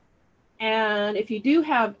 And if you do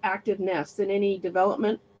have active nests in any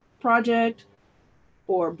development project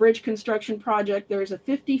or bridge construction project, there's a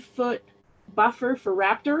 50-foot buffer for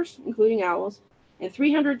raptors, including owls, and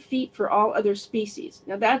 300 feet for all other species.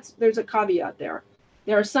 Now there's a caveat there.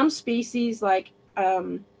 There are some species like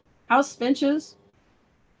house finches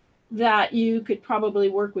that you could probably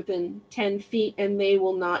work within 10 feet and they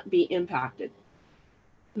will not be impacted.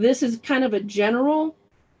 This is kind of a general,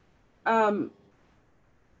 the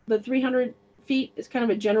 300 feet is kind of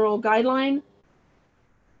a general guideline,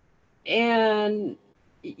 and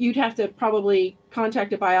you'd have to probably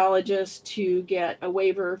contact a biologist to get a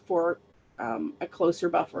waiver for a closer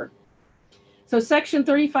buffer. So section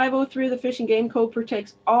 3503 of the Fish and Game Code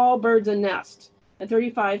protects all birds and nests, and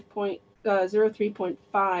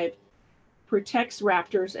 35.03.5 protects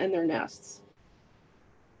raptors and their nests.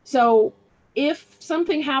 So if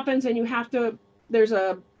something happens and you have to, there's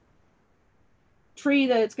a tree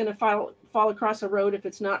that's going to fall across a road if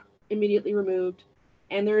it's not immediately removed,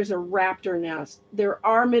 and there's a raptor nest, there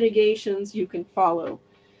are mitigations you can follow.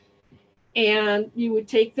 And you would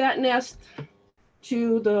take that nest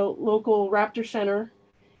to the local raptor center,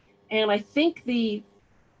 and I think the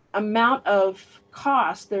amount of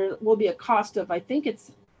cost, there will be a cost of, I think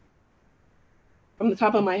it's from the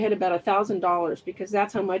top of my head about $1,000, because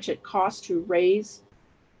that's how much it costs to raise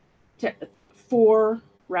 4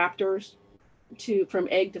 raptors from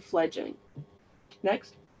egg to fledgling.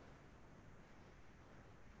 Next.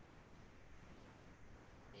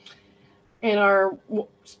 And our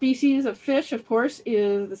species of fish, of course,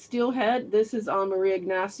 is the steelhead. This is on Maria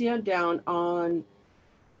Ignacia down on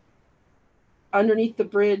underneath the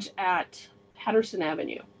bridge at Patterson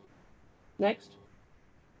Avenue. Next.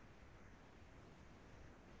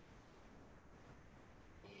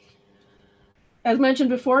 As mentioned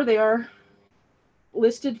before, they are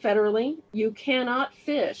listed federally. You cannot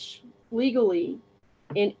fish legally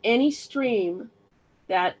in any stream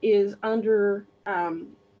that is under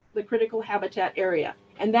the critical habitat area.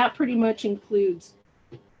 And that pretty much includes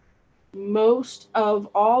most of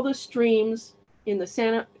all the streams in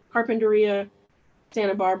the Carpinteria,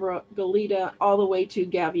 Santa Barbara, Goleta, all the way to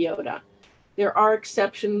Gaviota. There are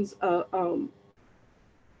exceptions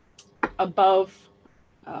above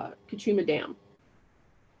Kachuma Dam.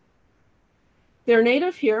 They're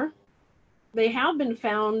native here. They have been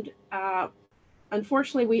found,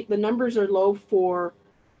 unfortunately, the numbers are low for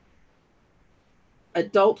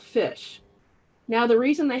adult fish. Now, the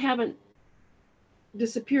reason they haven't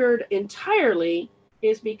disappeared entirely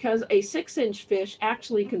is because a 6-inch fish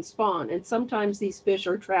actually can spawn, and sometimes these fish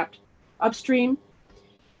are trapped upstream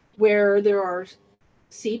where there are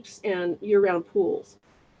seeps and year-round pools.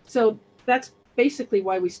 So that's basically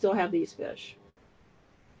why we still have these fish.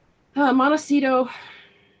 Montecito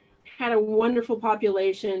had a wonderful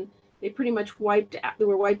population. They pretty much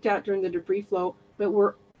were wiped out during the debris flow, but we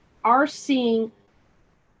are seeing,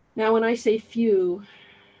 now when I say few,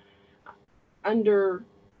 under,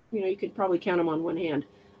 you could probably count them on one hand.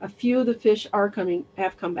 A few of the fish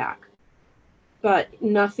have come back, but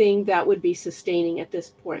nothing that would be sustaining at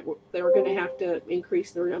this point. They were going to have to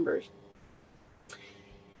increase their numbers.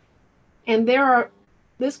 And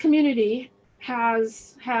this community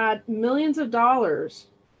has had millions of dollars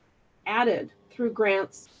added through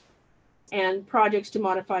grants and projects to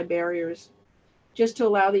modify barriers just to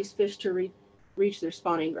allow these fish to reach their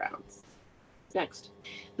spawning grounds. Next.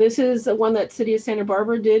 This is the one that City of Santa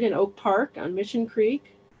Barbara did in Oak Park on Mission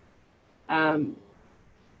Creek. What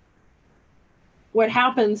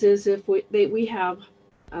happens is if we have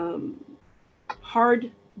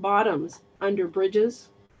hard bottoms under bridges,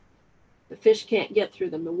 the fish can't get through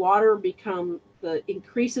them. The water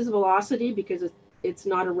increases velocity because it's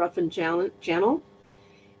not a roughened channel,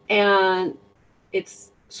 and it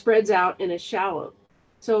spreads out and is shallow.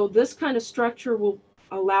 So this kind of structure will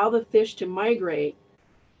allow the fish to migrate,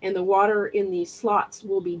 and the water in these slots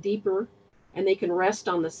will be deeper, and they can rest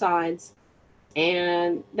on the sides,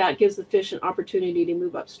 and that gives the fish an opportunity to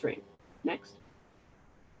move upstream. Next.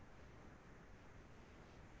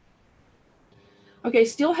 Okay,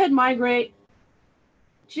 steelhead migrate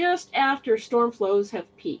just after storm flows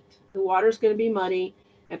have peaked. The water's going to be muddy,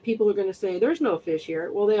 and people are going to say, there's no fish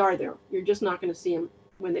here. Well, they are there. You're just not going to see them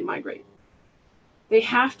when they migrate. They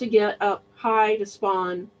have to get up high to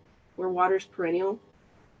spawn where water's perennial.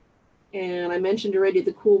 And I mentioned already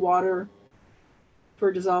the cool water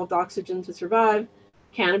for dissolved oxygen to survive.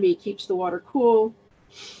 Canopy keeps the water cool.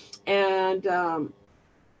 And a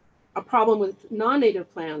problem with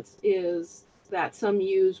non-native plants is that some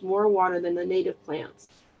use more water than the native plants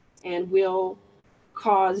and will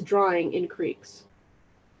cause drying in creeks.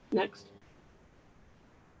 Next.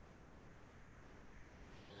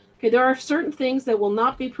 Okay, there are certain things that will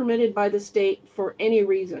not be permitted by the state for any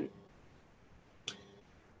reason.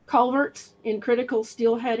 Culverts in critical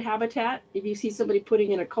steelhead habitat. If you see somebody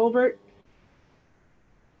putting in a culvert,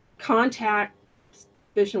 contact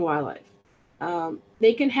Fish and Wildlife.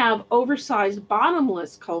 They can have oversized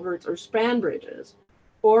bottomless culverts or span bridges,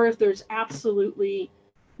 or if there's absolutely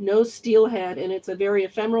no steelhead and it's a very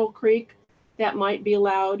ephemeral creek, that might be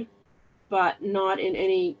allowed, but not in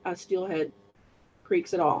any steelhead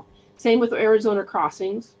creeks at all. Same with Arizona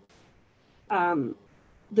crossings.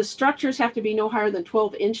 The structures have to be no higher than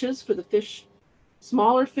 12 inches for the fish,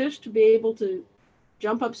 smaller fish, to be able to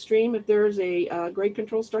jump upstream if there's a grade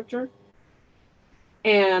control structure.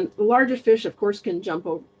 And the larger fish, of course, can jump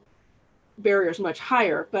over barriers much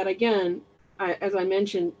higher. But again, as I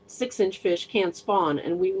mentioned, 6-inch fish can spawn,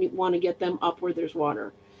 and we want to get them up where there's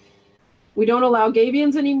water. We don't allow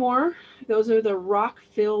gabions anymore. Those are the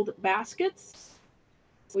rock-filled baskets.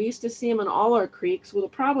 We used to see them in all our creeks. Well, the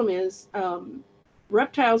problem is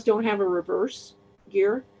reptiles don't have a reverse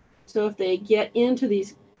gear. So if they get into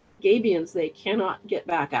these gabions, they cannot get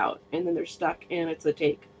back out, and then they're stuck, and it's a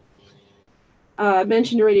take. I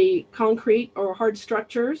mentioned already concrete or hard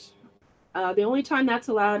structures. The only time that's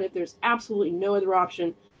allowed if there's absolutely no other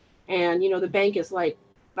option, and the bank is like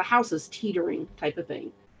the house is teetering type of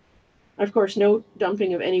thing. Of course, no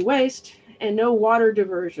dumping of any waste and no water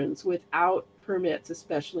diversions without permits,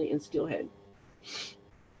 especially in steelhead.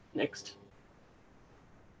 Next.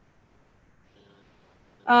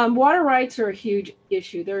 Water rights are a huge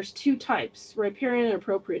issue. There's 2 types, riparian and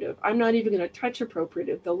appropriative. I'm not even going to touch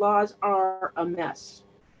appropriative. The laws are a mess.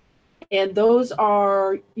 And those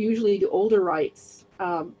are usually the older rights.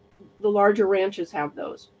 The larger ranches have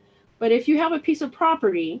those. But if you have a piece of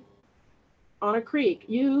property on a creek,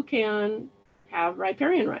 you can have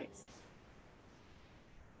riparian rights.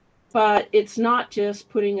 But it's not just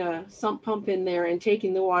putting a sump pump in there and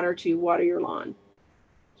taking the water to water your lawn.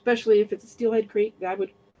 Especially if it's a steelhead creek, that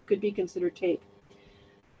could be considered take.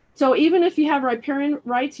 So even if you have riparian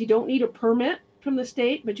rights, you don't need a permit from the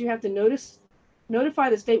state, but you have to notify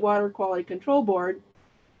the State Water Quality Control Board.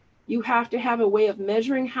 You have to have a way of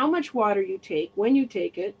measuring how much water you take, when you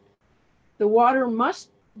take it. The water must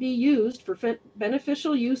be used for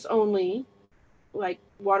beneficial use only, like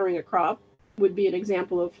watering a crop would be an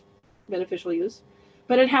example of beneficial use,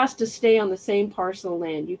 but it has to stay on the same parcel of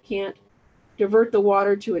land. You can't divert the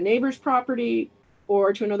water to a neighbor's property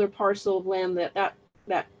or to another parcel of land that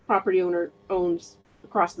property owner owns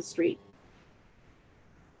across the street.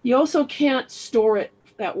 You also can't store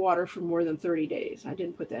that water for more than 30 days. I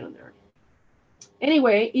didn't put that in there.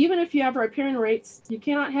 Anyway, even if you have riparian rights, you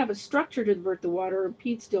cannot have a structure to divert the water or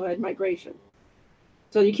impede steelhead migration.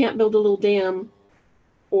 So you can't build a little dam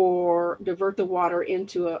or divert the water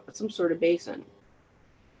into some sort of basin.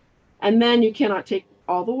 And then you cannot take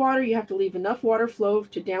all the water. You have to leave enough water flow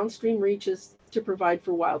to downstream reaches to provide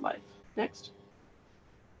for wildlife. Next.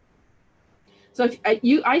 So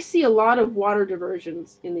I see a lot of water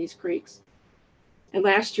diversions in these creeks. And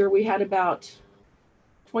last year we had about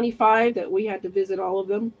 25 that we had to visit all of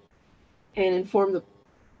them and inform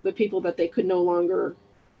the people that they could no longer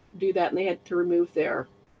do that and they had to remove their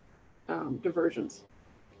diversions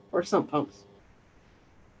or sump pumps.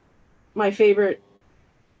 My favorite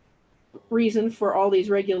reason for all these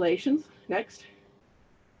regulations. Next.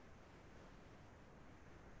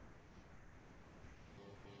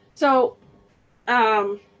 So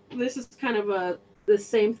this is kind of the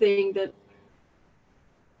same thing that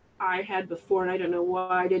I had before, and I don't know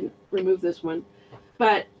why I didn't remove this one,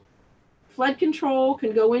 but flood control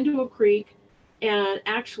can go into a creek and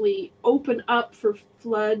actually open up for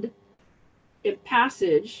flood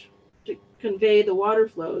passage to convey the water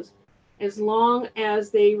flows as long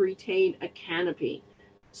as they retain a canopy.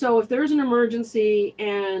 So if there's an emergency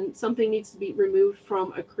and something needs to be removed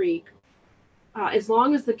from a creek, as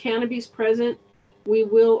long as the canopy is present, we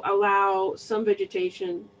will allow some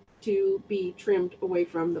vegetation to be trimmed away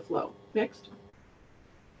from the flow. Next.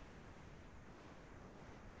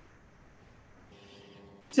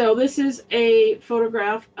 So this is a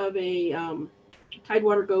photograph of a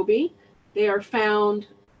tidewater goby. They are found,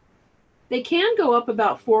 they can go up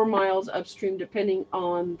about 4 miles upstream depending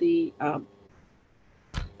on the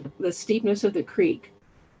steepness of the creek.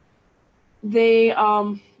 They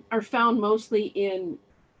are found mostly in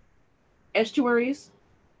estuaries.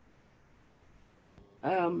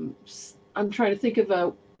 I'm trying to think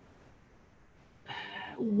of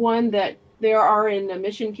one that there are in the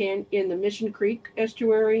Mission Creek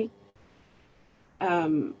estuary,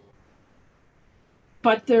 but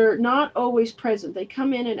they're not always present. They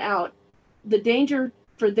come in and out. The danger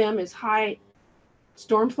for them is high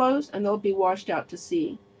storm flows, and they'll be washed out to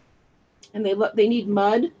sea. And they need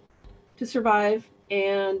mud to survive,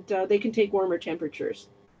 and they can take warmer temperatures.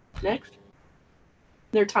 Next.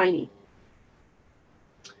 They're tiny.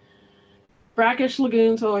 Brackish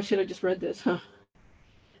lagoons. Oh, I should have just read this. Huh.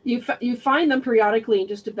 You find them periodically in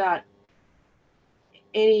just about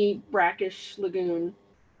any brackish lagoon.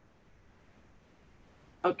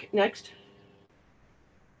 Okay, next.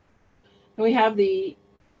 And we have the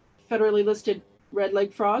federally listed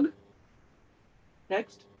red-legged frog.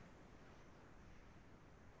 Next.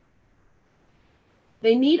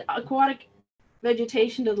 They need aquatic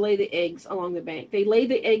vegetation to lay the eggs along the bank. They lay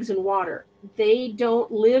the eggs in water. They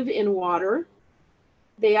don't live in water.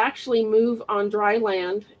 They actually move on dry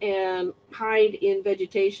land and hide in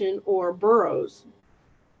vegetation or burrows.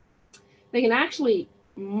 They can actually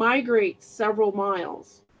migrate several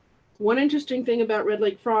miles. One interesting thing about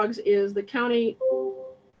red-legged frogs is the county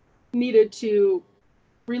needed to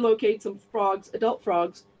relocate some frogs, adult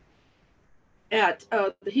frogs, at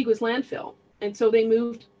the Higuas landfill. And so they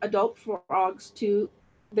moved adult frogs to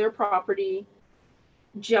their property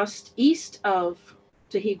just east of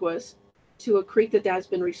Tehiguas to a creek that has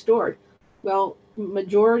been restored. Well,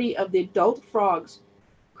 majority of the adult frogs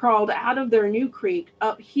crawled out of their new creek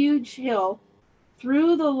up huge hill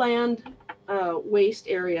through the land waste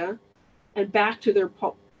area and back to their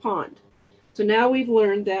pond. So now we've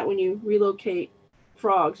learned that when you relocate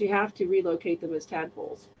frogs, you have to relocate them as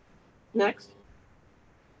tadpoles. Next.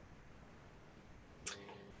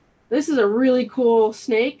 This is a really cool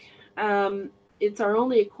snake. It's our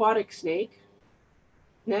only aquatic snake.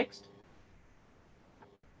 Next.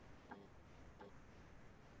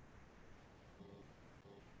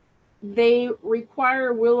 They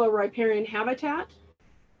require willow riparian habitat.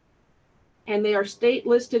 and they are state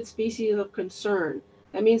listed species of concern.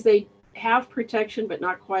 That means they have protection, but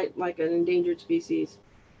not quite like an endangered species.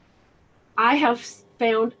 I have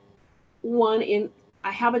found one in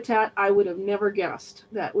a habitat I would have never guessed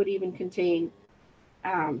that would even contain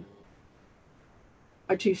a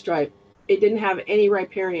two-stripe. It didn't have any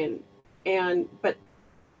riparian, but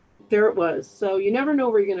there it was. So you never know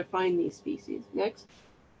where you're going to find these species. Next.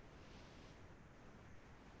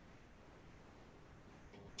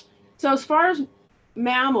 So as far as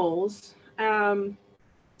mammals,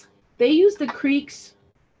 they use the creeks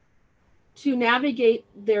to navigate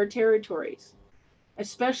their territories,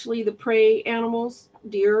 especially the prey animals,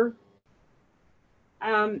 deer.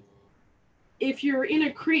 If you're in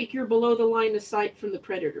a creek, you're below the line of sight from the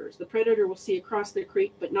predators. The predator will see across the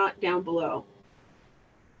creek, but not down below.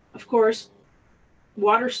 Of course,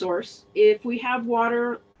 water source. If we have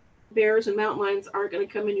water, bears and mountain lions aren't going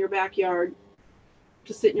to come in your backyard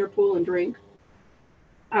to sit in your pool and drink.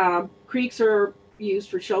 Creeks are used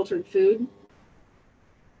for shelter and food.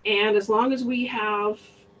 And as long as we have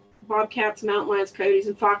bobcats, mountain lions, coyotes,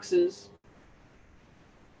 and foxes,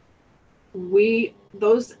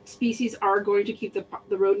 those species are going to keep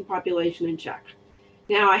the rodent population in check.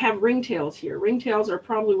 Now I have ringtails here. Ringtails are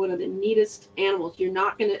probably one of the neatest animals. You're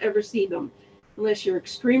not going to ever see them unless you're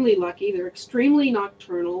extremely lucky. They're extremely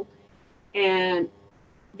nocturnal and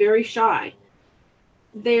very shy.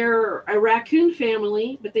 They're a raccoon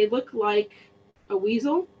family, but they look like a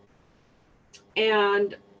weasel,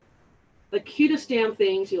 and the cutest damn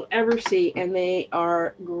things you'll ever see, and they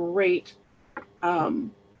are great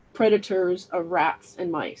predators of rats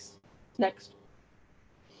and mice. Next.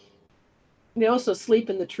 They also sleep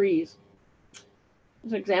in the trees.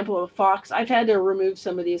 There's an example of a fox. I've had to remove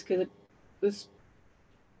some of these because this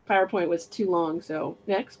PowerPoint was too long. So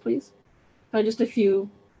next, please. Just a few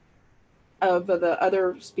of the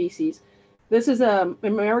other species. This is an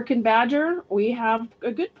American badger. We have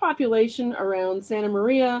a good population around Santa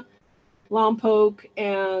Maria, Lompoc,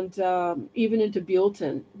 and even into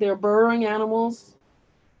Buellton. They're burrowing animals.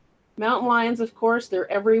 Mountain lions, of course,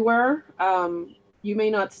 they're everywhere. You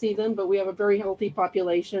may not see them, but we have a very healthy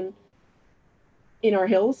population in our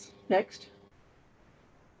hills. Next.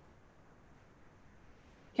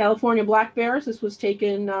 California black bears. This was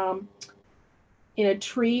taken in a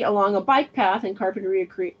tree along a bike path in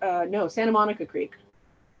Santa Monica Creek,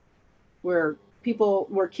 where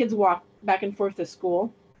kids walk back and forth to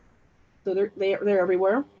school. So they're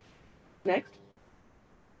everywhere. Next.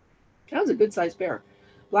 That was a good sized bear.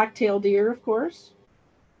 Black-tailed deer, of course.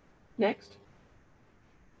 Next.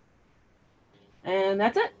 And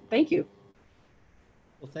that's it. Thank you.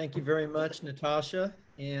 Well, thank you very much, Natasha.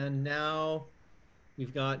 And now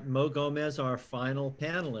we've got Mo Gomez, our final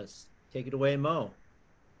panelist. Take it away, Mo.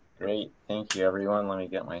 Great. Thank you, everyone. Let me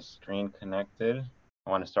get my screen connected. I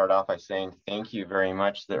want to start off by saying thank you very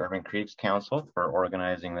much to the Urban Creeks Council for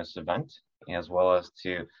organizing this event, as well as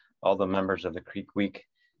to all the members of the Creek Week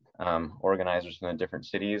organizers from the different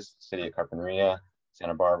cities, City of Carpinteria,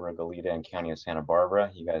 Santa Barbara, Goleta, and County of Santa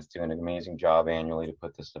Barbara. You guys do an amazing job annually to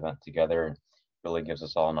put this event together, and really gives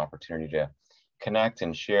us all an opportunity to connect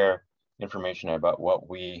and share information about what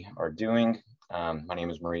we are doing. My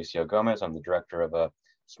name is Mauricio Gomez. I'm the director of a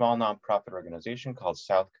small nonprofit organization called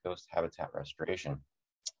South Coast Habitat Restoration.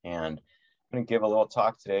 And I'm going to give a little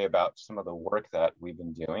talk today about some of the work that we've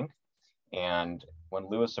been doing. And when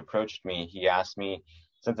Lewis approached me, he asked me,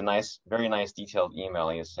 sent a very nice detailed email.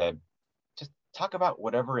 He said, just talk about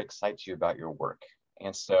whatever excites you about your work.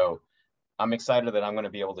 And so I'm excited that I'm going to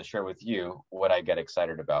be able to share with you what I get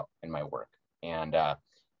excited about in my work. And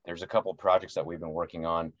there's a couple projects that we've been working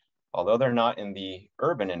on. Although they're not in the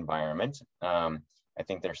urban environment, I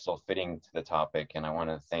think they're still fitting to the topic. And I want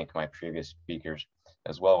to thank my previous speakers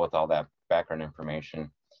as well with all that background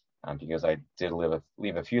information, because I did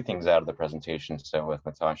leave a few things out of the presentation. So with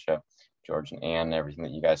Natasha, George, and Anne, everything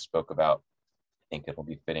that you guys spoke about, I think it'll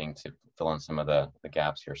be fitting to fill in some of the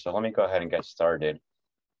gaps here. So let me go ahead and get started.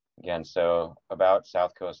 Again, so about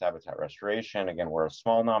South Coast Habitat Restoration. Again, we're a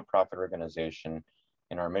small nonprofit organization,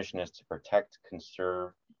 and our mission is to protect,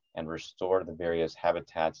 conserve, and restore the various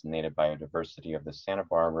habitats and native biodiversity of the Santa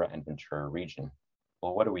Barbara and Ventura region.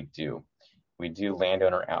 Well, what do? We do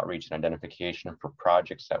landowner outreach and identification for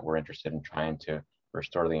projects that we're interested in trying to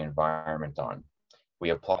restore the environment on. We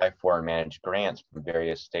apply for and manage grants from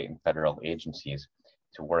various state and federal agencies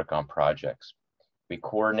to work on projects. We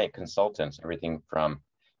coordinate consultants, everything from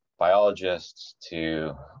biologists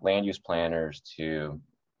to land use planners to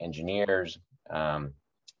engineers, and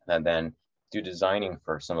then do designing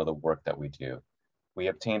for some of the work that we do. We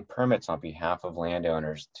obtain permits on behalf of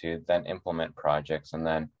landowners to then implement projects, and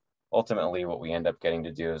then ultimately what we end up getting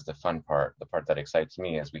to do is the fun part. The part that excites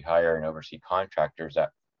me is we hire and oversee contractors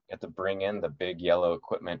that get to bring in the big yellow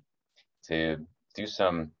equipment to do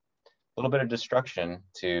some little bit of destruction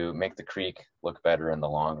to make the creek look better in the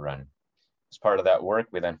long run. As part of that work,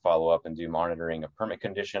 we then follow up and do monitoring of permit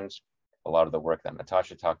conditions. A lot of the work that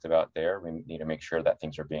Natasha talked about there, we need to make sure that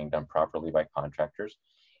things are being done properly by contractors.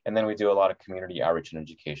 And then we do a lot of community outreach and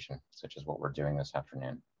education, such as what we're doing this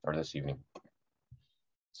afternoon or this evening.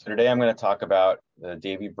 So today I'm going to talk about the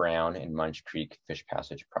Davy Brown and Munch Creek Fish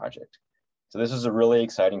Passage project. So this is a really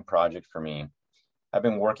exciting project for me. I've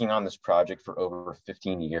been working on this project for over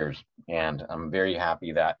 15 years, and I'm very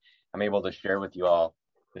happy that I'm able to share with you all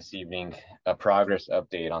this evening a progress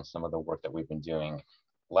update on some of the work that we've been doing.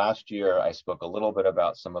 Last year, I spoke a little bit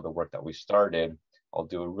about some of the work that we started. I'll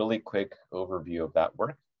do a really quick overview of that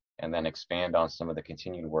work and then expand on some of the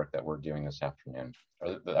continued work that we're doing this afternoon,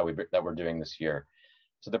 or that we're doing this year.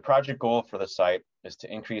 So the project goal for the site is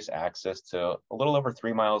to increase access to a little over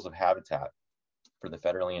 3 miles of habitat for the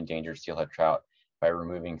federally endangered steelhead trout by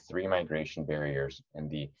removing 3 migration barriers in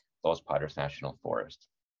the Los Padres National Forest.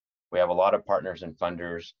 We have a lot of partners and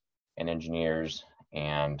funders and engineers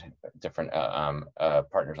and different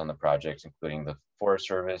partners on the project, including the Forest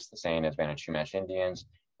Service, the San Ynez Chumash Indians.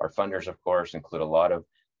 Our funders, of course, include a lot of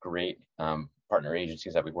great partner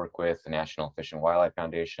agencies that we work with: the National Fish and Wildlife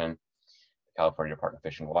Foundation, the California Department of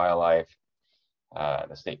Fish and Wildlife,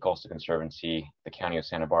 the State Coastal Conservancy, the County of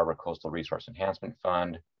Santa Barbara Coastal Resource Enhancement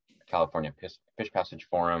Fund, the California Fish Passage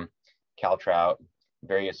Forum, CalTrout,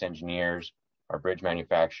 various engineers, our bridge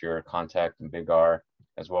manufacturer, Contact and Big R,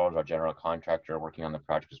 as well as our general contractor working on the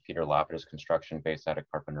project is Peter Lapidus Construction based out of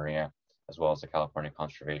Carpinteria, as well as the California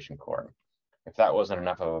Conservation Corps. If that wasn't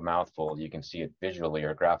enough of a mouthful, you can see it visually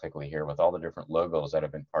or graphically here with all the different logos that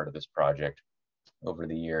have been part of this project over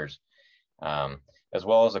the years, as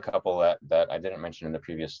well as a couple that I didn't mention in the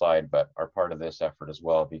previous slide, but are part of this effort as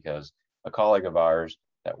well, because a colleague of ours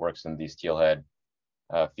that works in the steelhead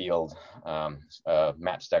field,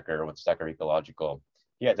 Matt Stecker with Stecker Ecological,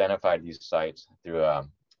 he identified these sites through an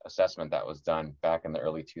assessment that was done back in the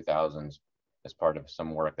early 2000s as part of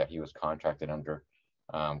some work that he was contracted under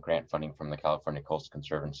grant funding from the California Coastal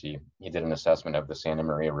Conservancy. He did an assessment of the Santa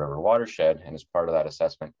Maria River watershed, and as part of that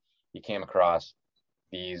assessment, he came across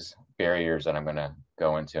these barriers that I'm going to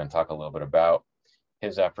go into and talk a little bit about.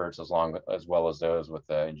 His efforts, as well as those with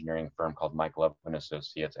the engineering firm called Mike Love and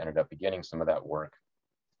Associates, ended up beginning some of that work,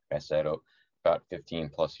 like I said, about 15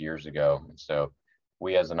 plus years ago. And so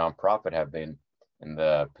we as a nonprofit have been in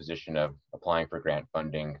the position of applying for grant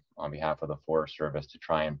funding on behalf of the Forest Service to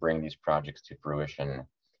try and bring these projects to fruition.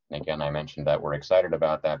 And again, I mentioned that we're excited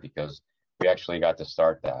about that because we actually got to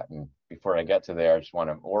start that. And before I get to there, I just want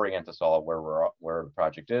to orient us all where the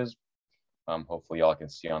project is. Hopefully y'all can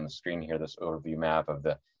see on the screen here this overview map of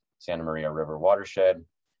the Santa Maria River watershed.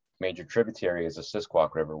 Major tributary is the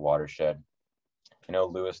Sisquoc River watershed. I know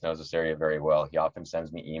Lewis knows this area very well. He often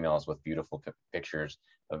sends me emails with beautiful pictures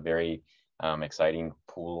of very exciting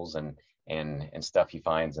pools and stuff he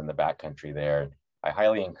finds in the backcountry there. I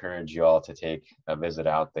highly encourage you all to take a visit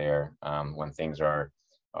out there when things are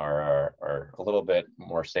a little bit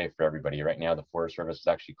more safe for everybody. Right now, the Forest Service is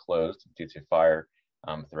actually closed due to fire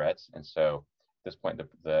threats, and so at this point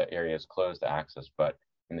the area is closed to access. But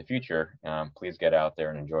in the future, please get out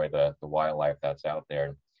there and enjoy the wildlife that's out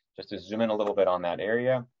there. Just to zoom in a little bit on that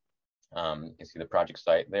area, you can see the project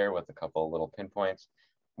site there with a couple of little pinpoints.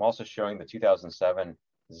 I'm also showing the 2007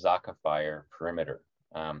 Zaka fire perimeter.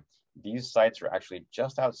 These sites are actually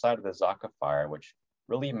just outside of the Zaka fire, which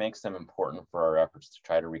really makes them important for our efforts to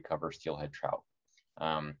try to recover steelhead trout.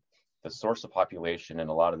 The source of population in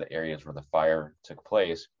a lot of the areas where the fire took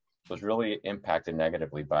place was really impacted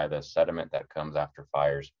negatively by the sediment that comes after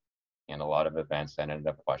fires, and a lot of events that ended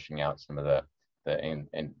up washing out some of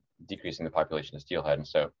and decreasing the population of steelhead. And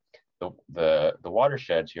so the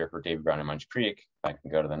watersheds here for Davy Brown and Munch Creek, if I can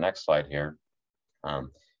go to the next slide here.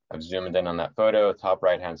 I've zoomed in on that photo. Top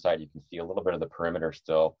right hand side, you can see a little bit of the perimeter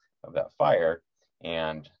still of that fire,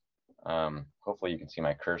 and hopefully you can see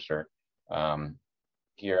my cursor.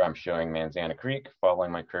 Here I'm showing Manzana Creek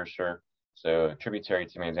following my cursor. So tributary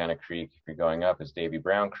to Manzana Creek, if you're going up, is Davy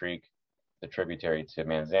Brown Creek. The tributary to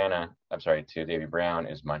Davy Brown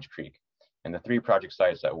is Munch Creek. And the 3 project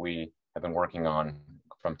sites that we have been working on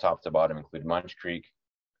from top to bottom include Munch Creek,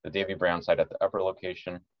 the Davy Brown site at the upper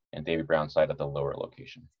location, and Davy Brown site at the lower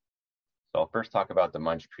location. So I'll first talk about the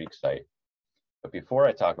Munch Creek site. But before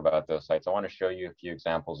I talk about those sites, I want to show you a few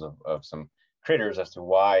examples of some critters as to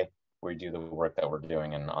why we do the work that we're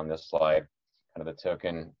doing. And on this slide, kind of the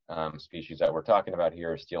token species that we're talking about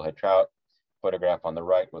here is steelhead trout. photograph on the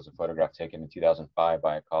right was a photograph taken in 2005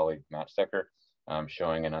 by a colleague, Matt Stecker,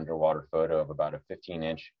 showing an underwater photo of about a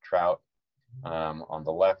 15-inch trout. On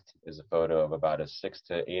the left is a photo of about a 6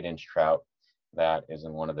 to 8-inch trout that is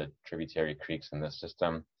in one of the tributary creeks in this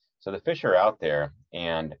system. So the fish are out there,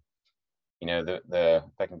 and you know, if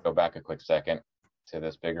I can go back a quick second to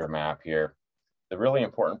this bigger map here, the really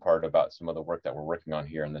important part about some of the work that we're working on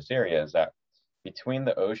here in this area is that between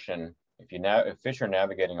the ocean, if fish are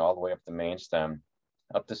navigating all the way up the main stem,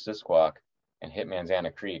 up the SBUCC and hit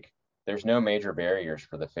Manzana Creek, there's no major barriers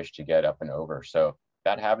for the fish to get up and over. So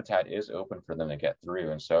that habitat is open for them to get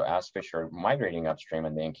through. And so as fish are migrating upstream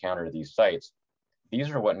and they encounter these sites, these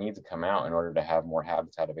are what need to come out in order to have more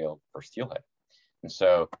habitat available for steelhead. And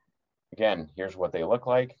so again, here's what they look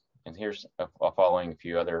like. And here's a following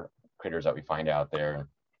few other critters that we find out there.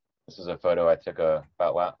 This is a photo I took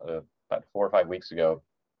about 4 or 5 weeks ago.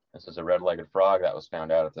 This is a red-legged frog that was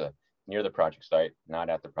found out near the project site, not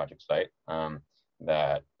at the project site. I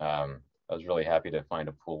was really happy to find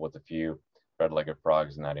a pool with a few red-legged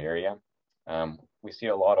frogs in that area. We see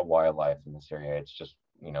a lot of wildlife in this area. It's just,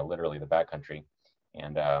 you know, literally the backcountry.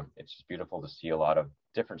 And it's just beautiful to see a lot of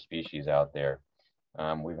different species out there.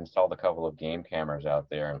 We've installed a couple of game cameras out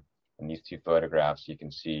there. And in these two photographs, you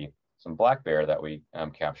can see some black bear that we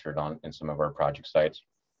captured in some of our project sites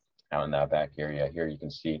out in that back area. Here you can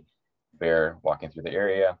see bear walking through the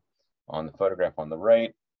area. On the photograph on the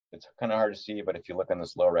right, it's kind of hard to see, but if you look in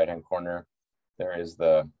this lower right-hand corner, there is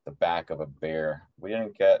the back of a bear. We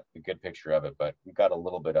didn't get a good picture of it, but we got a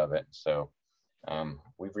little bit of it. So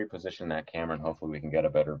we've repositioned that camera, and hopefully we can get a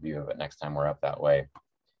better view of it next time we're up that way.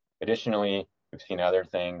 Additionally, we've seen other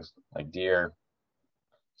things like deer,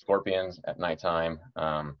 scorpions at nighttime.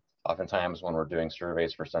 Oftentimes when we're doing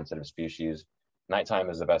surveys for sensitive species,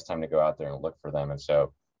 nighttime is the best time to go out there and look for them. And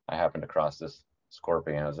so I happened to cross this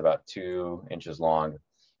scorpion. It was about 2 inches long,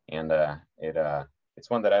 and it's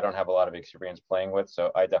one that I don't have a lot of experience playing with,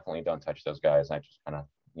 so I definitely don't touch those guys. I just kind of,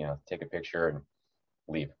 you know, take a picture and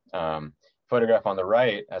leave. Photograph on the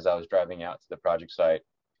right, as I was driving out to the project site,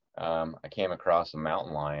 I came across a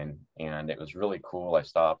mountain lion, and it was really cool. I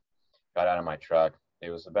stopped, got out of my truck.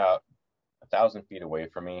 It was about 1,000 feet away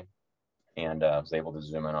from me, and I was able to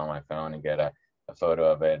zoom in on my phone and get a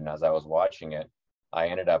photo of it. And as I was watching it, I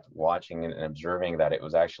ended up watching and observing that it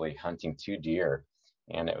was actually hunting 2 deer,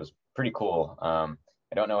 and it was pretty cool.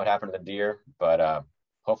 I don't know what happened to the deer, but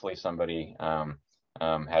hopefully somebody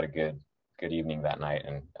had a good evening that night,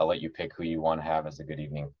 and I'll let you pick who you want to have as a good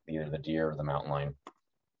evening, either the deer or the mountain lion.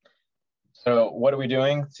 So what are we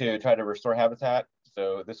doing to try to restore habitat?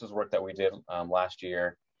 So this is work that we did last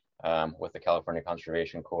year with the California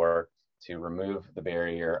Conservation Corps to remove the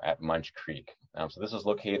barrier at Munch Creek. So this is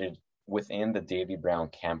located within the Davy Brown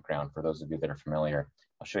campground, for those of you that are familiar.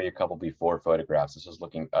 I'll show you a couple before photographs. This is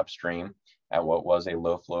looking upstream at what was a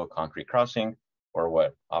low flow concrete crossing, or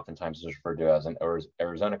what oftentimes is referred to as an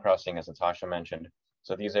Arizona crossing, as Natasha mentioned.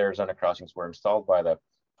 So these Arizona crossings were installed by the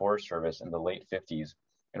Forest Service in the late 50s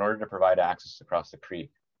in order to provide access across the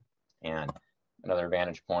creek. And another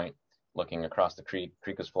vantage point, looking across the creek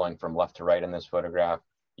is flowing from left to right in this photograph.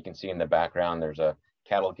 You can see in the background, there's a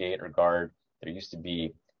cattle gate or guard. There used to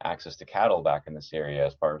be access to cattle back in this area,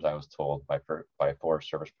 as far as I was told by Forest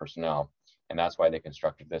Service personnel. And that's why they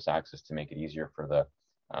constructed this access, to make it easier for the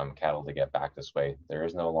cattle to get back this way. There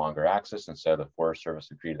is no longer access, and so the Forest Service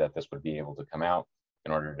agreed that this would be able to come out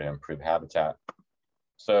in order to improve habitat.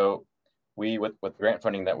 So we, with grant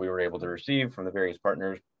funding that we were able to receive from the various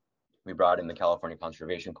partners, we brought in the California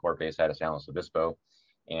Conservation Corps based out of San Luis Obispo,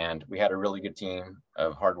 and we had a really good team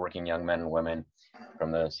of hardworking young men and women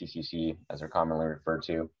from the CCC, as they're commonly referred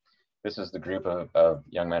to. This is the group of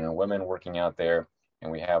young men and women working out there,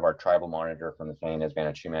 and we have our tribal monitor from the San Ynez Band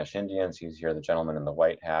of Chumash Indians. He's here, the gentleman in the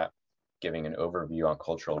white hat, giving an overview on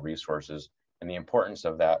cultural resources and the importance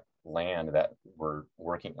of that land that we're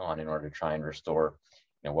working on in order to try and restore,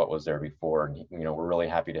 you know, what was there before. And, you know, we're really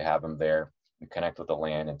happy to have him there and connect with the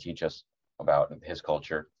land and teach us about his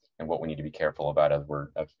culture and what we need to be careful about as we're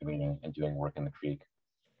excavating and doing work in the creek.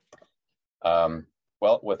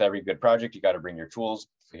 Well, with every good project, you got to bring your tools.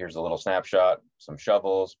 So here's a little snapshot: some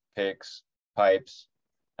shovels, picks, pipes,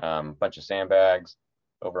 bunch of sandbags.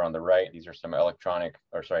 Over on the right, these are some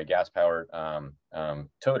gas-powered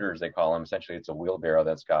toters, they call them. Essentially, it's a wheelbarrow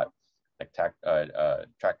that's got like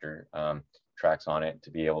tractor tracks on it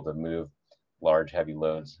to be able to move large, heavy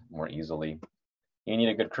loads more easily. You need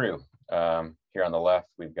a good crew. Here on the left,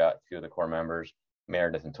 we've got 2 of the core members,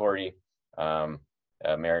 Meredith and Tori.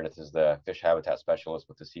 Meredith is the fish habitat specialist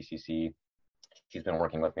with the CCC. She's been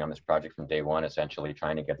working with me on this project from day one, essentially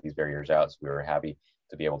trying to get these barriers out. So we were happy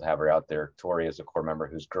to be able to have her out there. Tori is a core member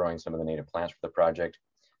who's growing some of the native plants for the project.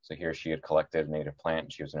 So here she had collected a native plant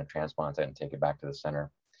and she was going to transplant it and take it back to the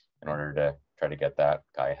center in order to try to get that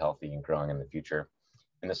guy healthy and growing in the future.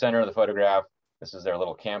 In the center of the photograph, this is their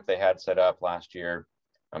little camp they had set up last year.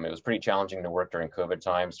 It was pretty challenging to work during COVID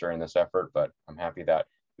times during this effort, but I'm happy that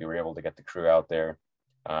we were able to get the crew out there.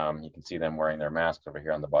 You can see them wearing their masks over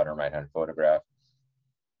here on the bottom right-hand photograph.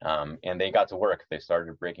 And they got to work. They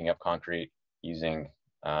started breaking up concrete using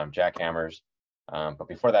jackhammers. But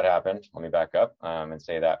before that happened, let me back up and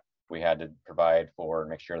say that we had to provide for,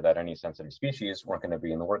 make sure that any sensitive species weren't going to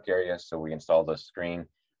be in the work area. So we installed a screen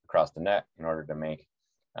across the net in order to make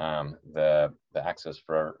the access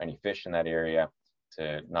for any fish in that area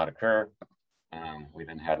to not occur. We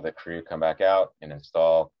then had the crew come back out and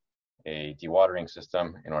install a dewatering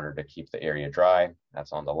system in order to keep the area dry.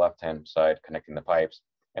 That's on the left-hand side, connecting the pipes.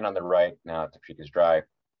 And on the right, now that the creek is dry,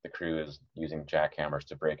 the crew is using jackhammers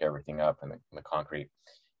to break everything up, and the concrete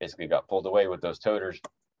basically got pulled away with those toters.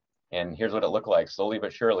 And here's what it looked like. Slowly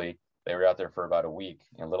but surely, they were out there for about a week,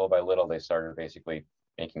 and little by little, they started basically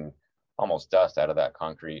making almost dust out of that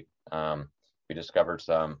concrete. We discovered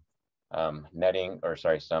some fencing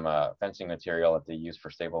material that they used for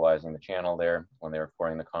stabilizing the channel there when they were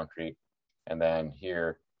pouring the concrete. And then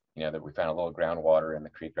here, that we found a little groundwater in the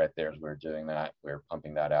creek right there as we were doing that. We were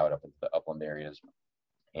pumping that out up into the upland areas.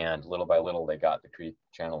 And little by little, they got the creek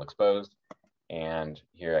channel exposed. And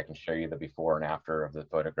here I can show you the before and after of the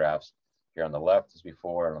photographs. Here on the left is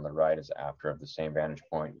before, and on the right is after of the same vantage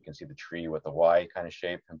point. You can see the tree with the Y kind of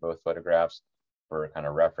shape in both photographs for kind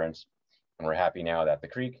of reference. And we're happy now that the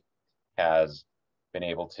creek has been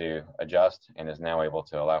able to adjust and is now able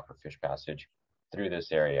to allow for fish passage through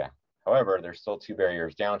this area. However, there's still 2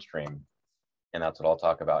 barriers downstream, and that's what I'll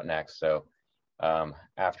talk about next. So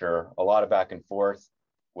after a lot of back and forth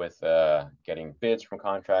with getting bids from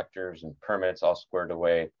contractors and permits all squared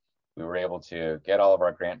away, we were able to get all of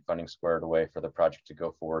our grant funding squared away for the project to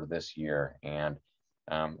go forward this year. And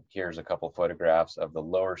here's a couple photographs of the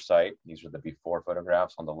lower site. These are the before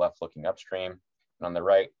photographs, on the left looking upstream, and on the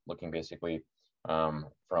right looking basically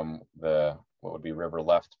from the what would be river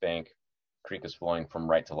left bank. Creek is flowing from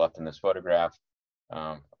right to left in this photograph.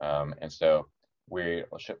 And so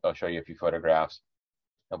I'll show you a few photographs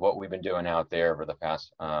of what we've been doing out there over the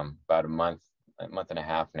past about a month and a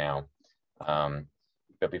half now.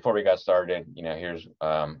 But before we got started, here's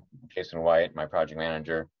Jason White, my project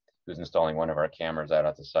manager, who's installing one of our cameras out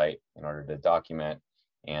at the site in order to document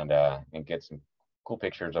and get some cool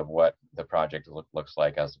pictures of what the project looks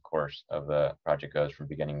like as the course of the project goes from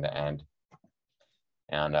beginning to end.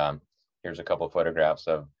 And here's a couple of photographs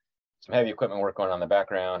of some heavy equipment work going on in the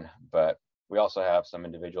background, but we also have some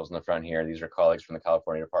individuals in the front here. These are colleagues from the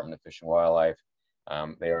California Department of Fish and Wildlife.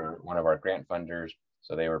 They are one of our grant funders,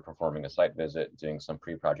 so they were performing a site visit, doing some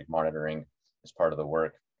pre-project monitoring as part of the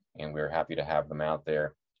work, and we were happy to have them out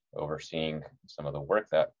there overseeing some of the work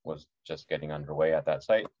that was just getting underway at that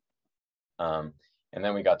site. And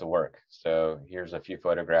then we got to work. So here's a few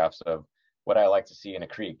photographs of what I like to see in a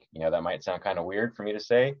creek. That might sound kind of weird for me to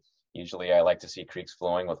say. Usually I like to see creeks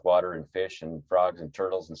flowing with water and fish and frogs and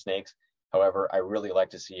turtles and snakes. However, I really like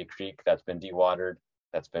to see a creek that's been dewatered,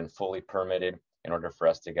 that's been fully permitted in order for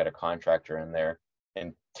us to get a contractor in there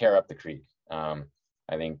and tear up the creek.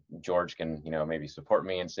 I think George can, maybe support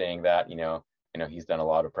me in saying that, he's done a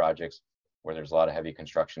lot of projects where there's a lot of heavy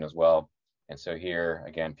construction as well. And so here,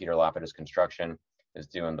 again, Peter Lapidus Construction is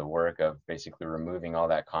doing the work of basically removing all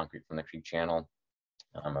that concrete from the creek channel.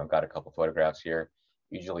 I've got a couple photographs here.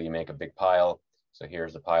 Usually you make a big pile. So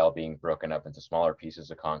here's the pile being broken up into smaller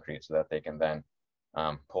pieces of concrete so that they can then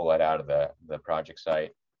pull it out of the project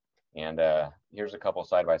site. And here's a couple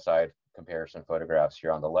side-by-side comparison photographs.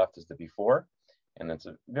 Here on the left is the before, and it's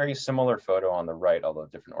a very similar photo on the right, although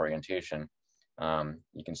different orientation.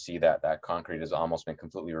 You can see that that concrete has almost been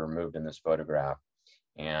completely removed in this photograph.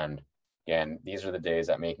 And again, these are the days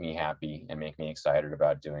that make me happy and make me excited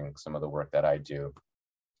about doing some of the work that I do.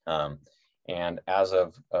 And as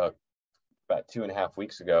of about 2.5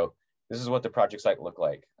 weeks ago, this is what the project site looked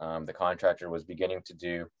like. The contractor was beginning to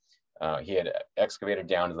do, he had excavated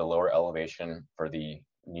down to the lower elevation for the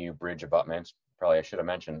new bridge abutments. Probably I should have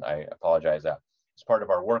mentioned, I apologize that. As part of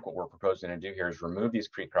our work, what we're proposing to do here is remove these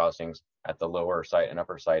creek crossings at the lower site and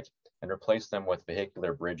upper sites and replace them with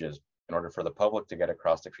vehicular bridges in order for the public to get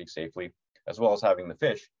across the creek safely, as well as having the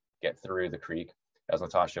fish get through the creek. As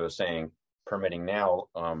Natasha was saying, permitting now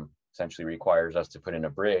essentially requires us to put in a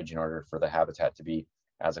bridge in order for the habitat to be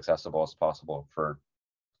as accessible as possible for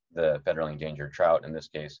the federally endangered trout. In this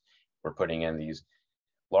case, we're putting in these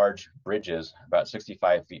large bridges, about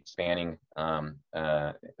 65 feet spanning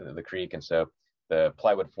the creek. And so the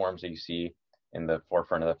plywood forms that you see in the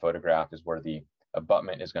forefront of the photograph is where the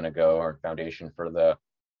abutment is going to go, or foundation for the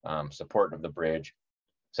support of the bridge.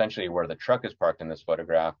 Essentially where the truck is parked in this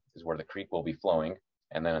photograph is where the creek will be flowing.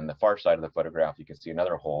 And then on the far side of the photograph, you can see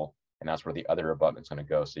another hole, and that's where the other abutment is going to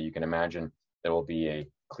go. So you can imagine there will be a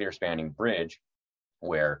clear spanning bridge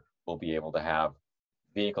where we'll be able to have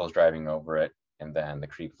vehicles driving over it and then the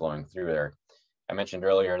creek flowing through there. I mentioned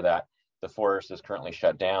earlier that the forest is currently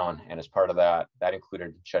shut down, and as part of that, that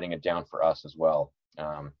included shutting it down for us as well.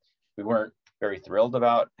 We weren't very thrilled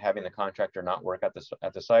about having the contractor not work at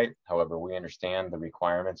the site. However, we understand the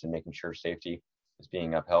requirements and making sure safety is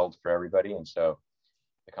being upheld for everybody. And so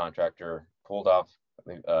the contractor pulled off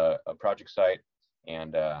a project site,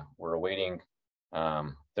 and we're awaiting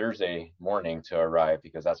Thursday morning to arrive,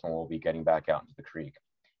 because that's when we'll be getting back out into the creek.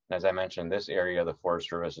 And as I mentioned, this area of the Forest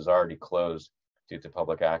Service is already closed due to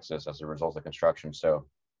public access as a result of construction. So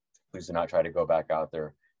please do not try to go back out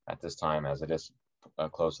there at this time, as it is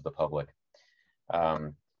closed to the public.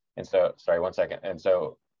 And so, sorry, one second. And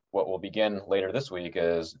so what will begin later this week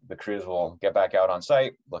is the crews will get back out on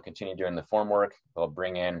site. They'll continue doing the formwork. They'll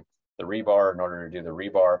bring in the rebar in order to do the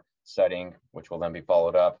rebar setting, which will then be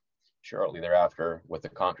followed up shortly thereafter with the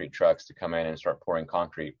concrete trucks to come in and start pouring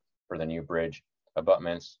concrete for the new bridge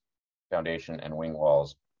abutments, foundation, and wing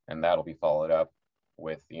walls. And that'll be followed up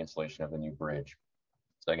with the installation of the new bridge.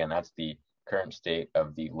 So again, that's the current state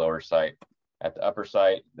of the lower site. At the upper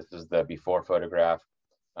site, this is the before photograph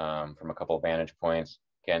from a couple of vantage points.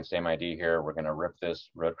 Again, same idea here. We're going to rip this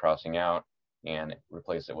road crossing out and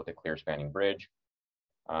replace it with a clear spanning bridge.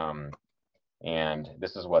 And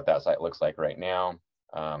this is what that site looks like right now.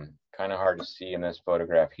 Kind of hard to see in this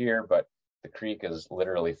photograph here, but the creek is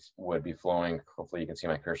literally would be flowing. Hopefully you can see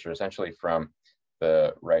my cursor, essentially from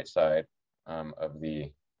the right side of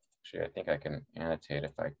the, actually I think I can annotate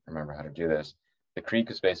if I remember how to do this. The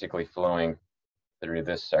creek is basically flowing through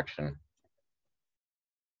this section,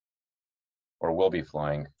 or will be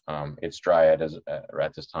flowing. It's dry at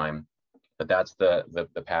this time, but that's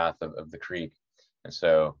the path of the creek. And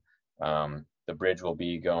so the bridge will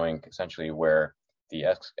be going essentially where the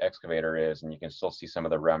excavator is, and you can still see some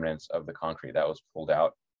of the remnants of the concrete that was pulled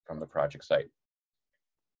out from the project site.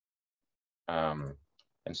 And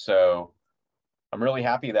so I'm really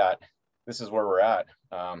happy that this is where we're at.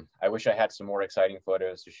 I wish I had some more exciting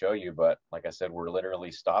photos to show you, but like I said, we're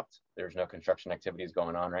literally stopped. There's no construction activities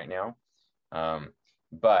going on right now.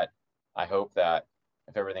 But I hope that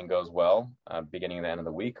if everything goes well, beginning at the end of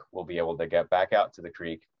the week, we'll be able to get back out to the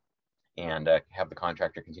creek and have the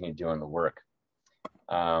contractor continue doing the work.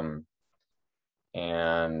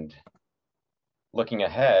 And looking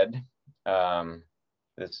ahead,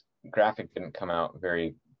 this graphic didn't come out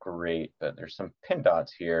very great, but there's some pin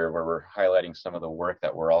dots here where we're highlighting some of the work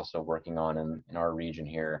that we're also working on in our region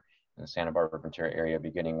here in the Santa Barbara Ventura area,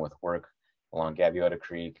 beginning with work along Gaviota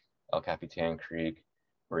Creek, El Capitan Creek,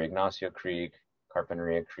 Maria Ignacio Creek,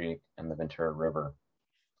 Carpinteria Creek, and the Ventura River.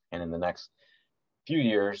 And in the next few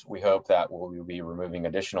years, we hope that we'll be removing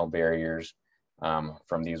additional barriers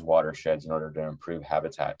from these watersheds in order to improve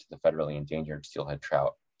habitat to the federally endangered steelhead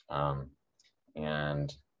trout.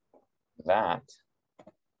 And that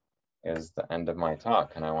is the end of my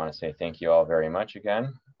talk. And I want to say thank you all very much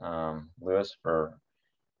again, Louis, for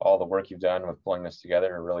all the work you've done with pulling this together.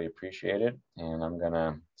 I really appreciate it. And I'm going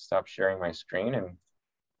to stop sharing my screen and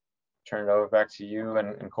turn it over back to you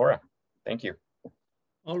and Cora. Thank you.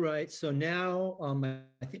 All right, so now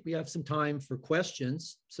I think we have some time for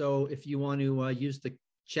questions. So if you want to use the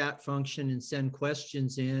chat function and send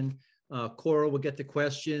questions in, Cora will get the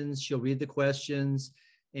questions, she'll read the questions,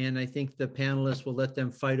 and I think the panelists will let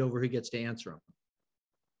them fight over who gets to answer them.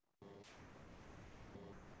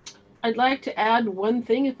 I'd like to add one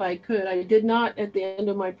thing if I could. I did not at the end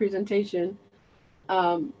of my presentation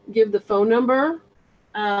give the phone number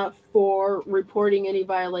for reporting any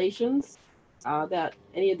violations that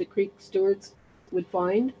any of the creek stewards would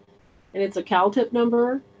find. And it's a CalTIP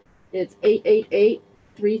number. It's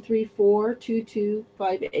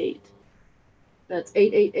 888-334-2258. That's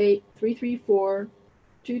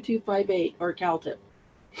 888-334-2258 or CalTIP.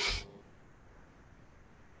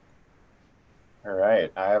 All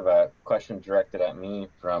right, I have a question directed at me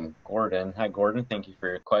from Gordon. Hi, Gordon, thank you for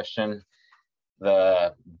your question.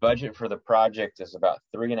 The budget for the project is about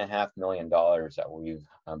 $3.5 million that we've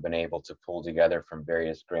been able to pull together from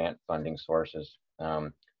various grant funding sources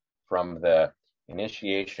from the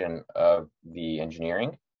initiation of the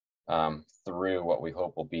engineering through what we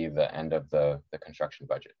hope will be the end of the construction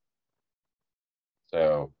budget.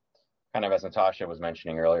 So kind of as Natasha was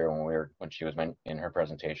mentioning earlier when she was in her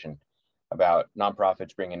presentation about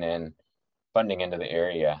nonprofits bringing in funding into the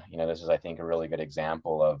area. This is, I think, a really good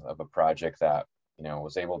example of a project that,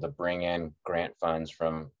 was able to bring in grant funds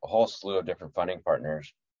from a whole slew of different funding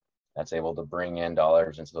partners that's able to bring in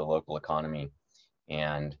dollars into the local economy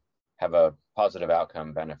and have a positive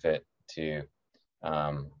outcome benefit to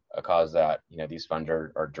a cause that these funds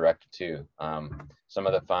are directed to. Some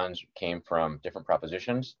of the funds came from different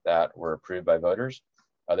propositions that were approved by voters.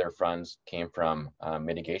 Other funds came from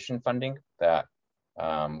mitigation funding that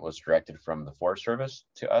was directed from the Forest Service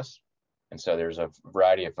to us. And so there's a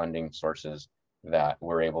variety of funding sources that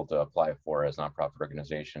we're able to apply for as nonprofit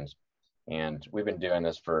organizations. And we've been doing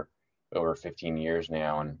this for over 15 years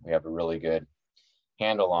now, and we have a really good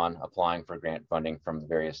handle on applying for grant funding from the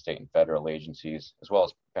various state and federal agencies, as well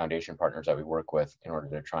as foundation partners that we work with in order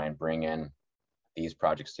to try and bring in these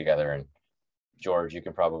projects together. And George, you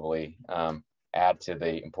can probably add to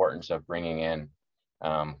the importance of bringing in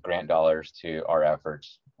grant dollars to our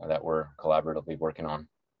efforts that we're collaboratively working on.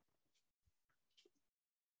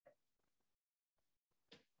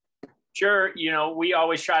 Sure. We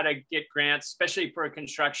always try to get grants, especially for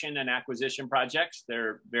construction and acquisition projects.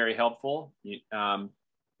 They're very helpful.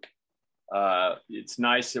 It's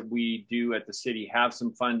nice that we do at the city have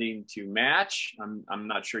some funding to match. I'm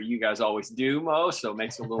not sure you guys always do, Mo, so it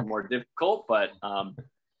makes it a little more difficult, but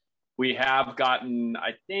we have gotten,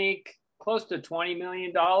 I think, close to $20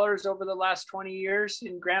 million over the last 20 years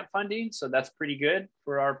in grant funding. So that's pretty good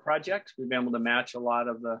for our projects. We've been able to match a lot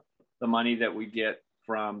of the money that we get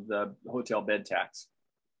from the hotel bed tax.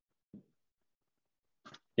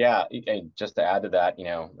 Yeah, just to add to that,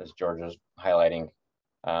 as George was highlighting,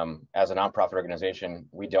 as a nonprofit organization,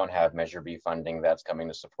 we don't have Measure B funding that's coming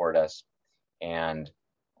to support us. And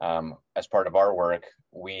as part of our work,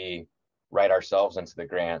 we write ourselves into the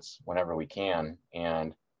grants whenever we can.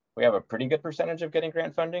 And we have a pretty good percentage of getting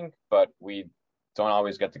grant funding, but we don't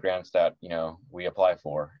always get the grants that, we apply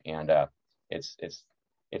for. And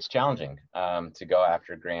it's challenging to go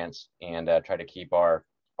after grants and try to keep our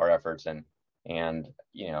efforts. And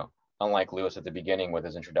unlike Lewis at the beginning with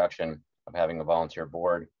his introduction of having a volunteer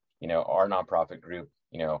board, our nonprofit group,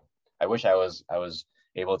 I wish I was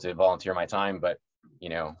able to volunteer my time, but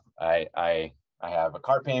I have a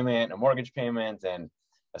car payment, a mortgage payment, and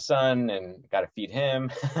a son, and got to feed him.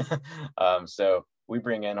 So we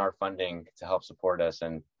bring in our funding to help support us,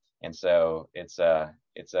 and so it's a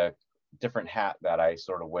different hat that I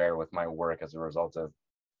sort of wear with my work as a result of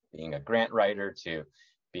being a grant writer to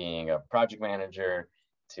being a project manager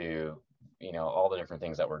to all the different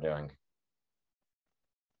things that we're doing.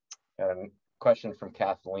 Got a question from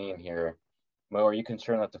Kathleen here. Mo, are you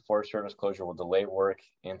concerned that the Forest Service closure will delay work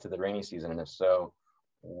into the rainy season? And if so,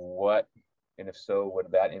 what? And if so,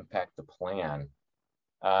 would that impact the plan?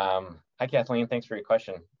 Hi, Kathleen. Thanks for your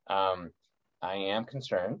question. I am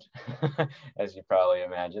concerned, as you probably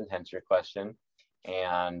imagined, hence your question.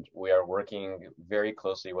 And we are working very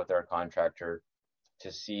closely with our contractor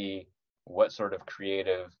to see what sort of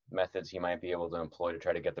creative methods he might be able to employ to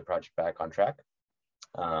try to get the project back on track.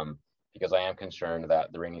 Because I am concerned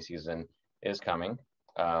that the rainy season is coming.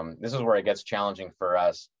 This is where it gets challenging for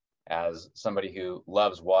us as somebody who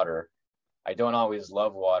loves water. I don't always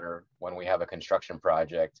love water when we have a construction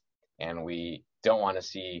project and we don't want to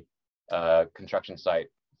see a construction site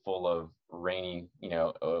full of rainy,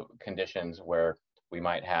 conditions where we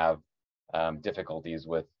might have difficulties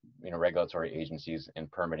with, regulatory agencies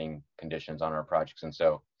and permitting conditions on our projects. And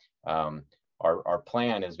so our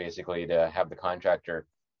plan is basically to have the contractor,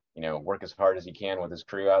 work as hard as he can with his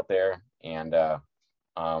crew out there. And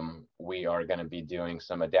we are going to be doing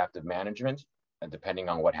some adaptive management depending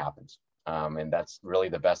on what happens. And that's really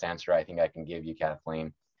the best answer I think I can give you,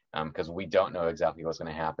 Kathleen, because we don't know exactly what's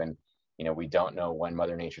going to happen. We don't know when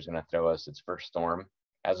Mother Nature is going to throw us its first storm.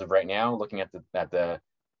 As of right now, looking at the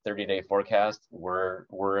 30-day forecast,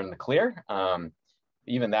 we're in the clear.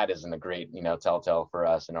 Even that isn't a great, telltale for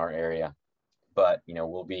us in our area. But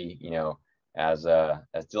we'll be, as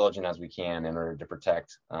diligent as we can in order to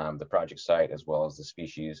protect the project site as well as the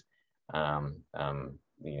species,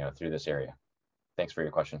 through this area. Thanks for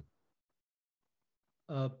your question.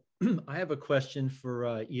 I have a question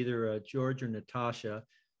for either George or Natasha.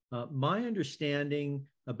 My understanding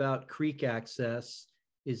about creek access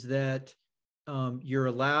is that you're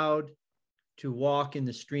allowed to walk in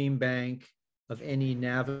the stream bank of any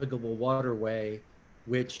navigable waterway,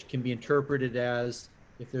 which can be interpreted as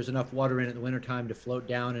if there's enough water in it in the wintertime to float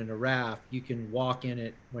down in a raft, you can walk in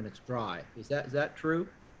it when it's dry. Is that true?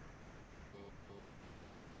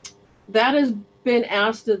 That has been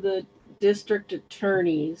asked of the district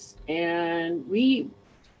attorneys, and we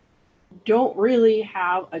don't really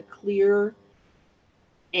have a clear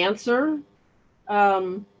answer.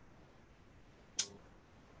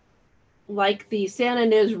 Like the San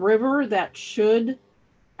Ynez River, that should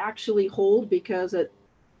actually hold because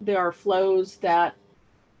there are flows that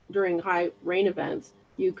during high rain events,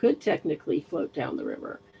 you could technically float down the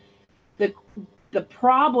river. The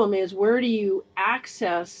problem is, where do you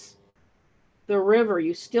access the river?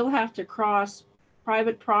 You still have to cross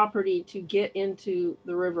private property to get into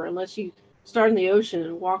the river. Unless you start in the ocean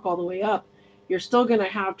and walk all the way up, you're still going to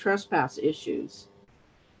have trespass issues.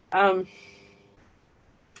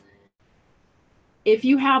 If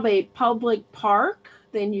you have a public park,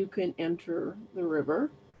 then you can enter the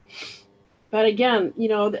river. But again, you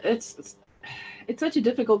know, it's such a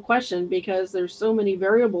difficult question because there's so many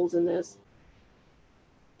variables in this.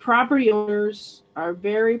 Property owners are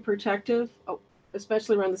very protective,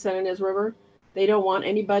 especially around the San Ynez River. They don't want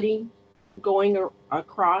anybody going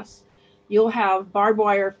across. You'll have barbed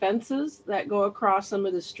wire fences that go across some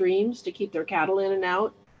of the streams to keep their cattle in and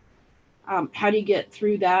out. How do you get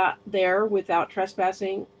through that there without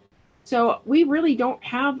trespassing? So we really don't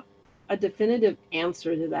have a definitive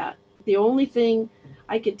answer to that. The only thing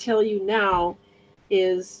I could tell you now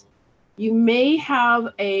is you may have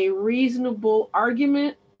a reasonable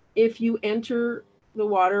argument if you enter the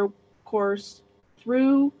water course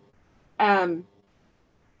through a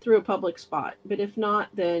public spot. But if not,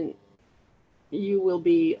 then you will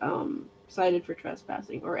be cited for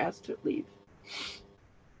trespassing or asked to leave.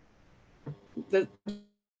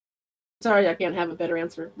 Sorry, I can't have a better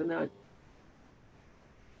answer than that.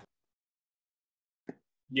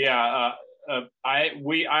 Yeah,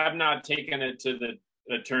 I've not taken it to the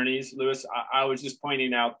attorneys, Louis. I was just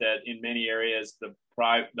pointing out that in many areas the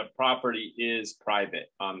property is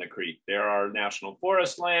private on the creek. There are national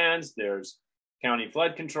forest lands, there's county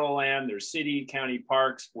flood control land, there's city, county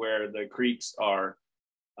parks where the creeks are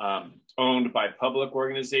owned by public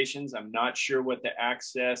organizations. I'm not sure what the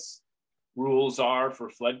access rules are for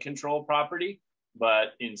flood control property,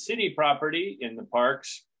 but in city property, in the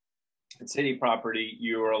parks, in city property,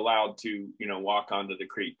 you are allowed to, you know, walk onto the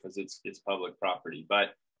creek because it's public property.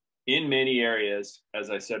 But in many areas, as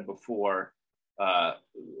I said before,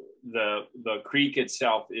 the creek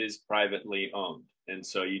itself is privately owned, and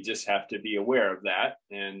so you just have to be aware of that,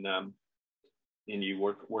 and you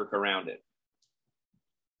work around it.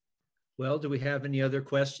 Well, do we have any other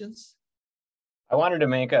questions? I wanted to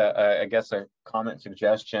make I guess a comment,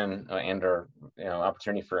 suggestion, and or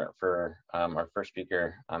opportunity for our first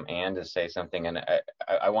speaker, Anne, to say something. And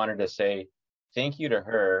I wanted to say thank you to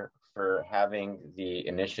her for having the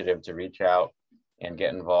initiative to reach out and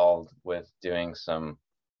get involved with doing some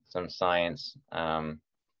science and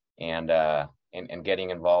getting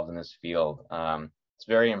involved in this field. It's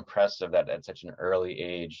very impressive that at such an early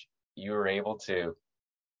age you were able to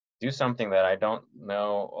do something that I don't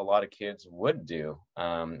know a lot of kids would do.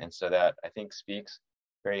 And so that, I think, speaks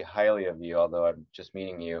very highly of you, although I'm just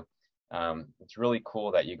meeting you. It's really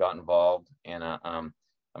cool that you got involved, and I'm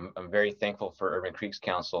very thankful for Urban Creeks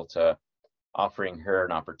Council to offering her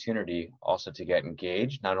an opportunity also to get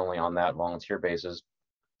engaged, not only on that volunteer basis,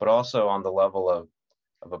 but also on the level of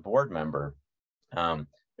a board member.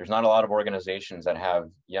 There's not a lot of organizations that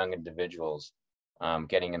have young individuals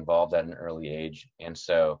getting involved at an early age. And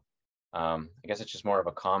so I guess it's just more of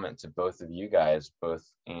a comment to both of you guys, both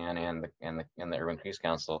Anne and the Urban Creeks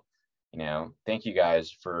Council. Thank you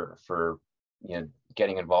guys for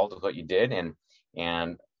getting involved with what you did,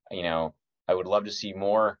 and I would love to see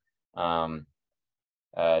more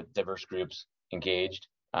diverse groups engaged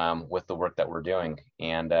with the work that we're doing,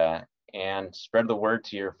 and spread the word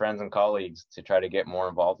to your friends and colleagues to try to get more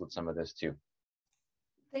involved with some of this too.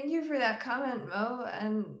 Thank you for that comment, Mo,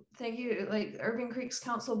 and thank you, Urban Creeks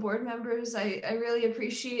Council board members. I really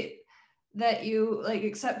appreciate that you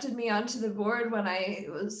accepted me onto the board when I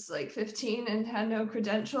was 15 and had no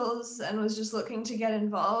credentials and was just looking to get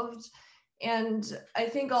involved. And I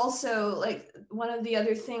think also one of the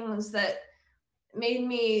other things that made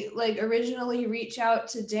me originally reach out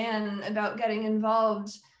to Dan about getting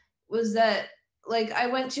involved was that I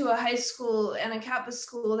went to a high school and a Kappa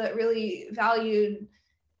school that really valued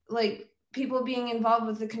people being involved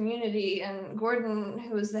with the community, and Gordon,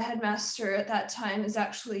 who was the headmaster at that time, is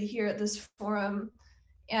actually here at this forum.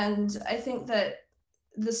 And I think that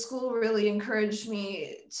the school really encouraged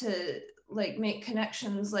me to make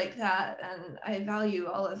connections like that, and I value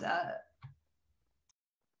all of that.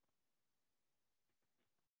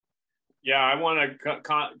 Yeah, I want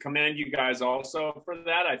to commend you guys also for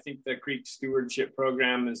that. I think the Creek Stewardship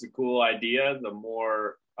program is a cool idea. The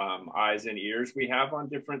more eyes and ears we have on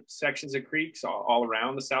different sections of creeks all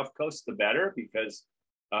around the South Coast, the better, because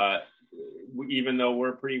even though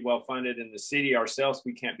we're pretty well funded in the city ourselves,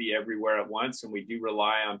 we can't be everywhere at once. And we do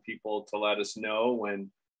rely on people to let us know when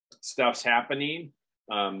stuff's happening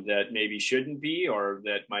that maybe shouldn't be, or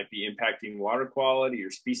that might be impacting water quality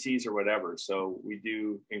or species or whatever. So we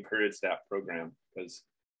do encourage that program because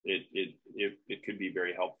it could be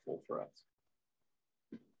very helpful for us.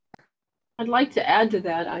 I'd like to add to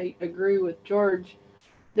that. I agree with George.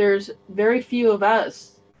 There's very few of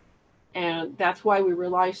us, and that's why we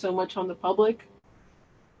rely so much on the public.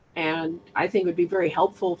 And I think it would be very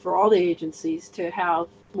helpful for all the agencies to have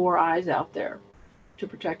more eyes out there to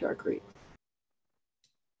protect our creeks.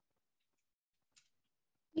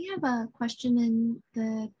 We have a question in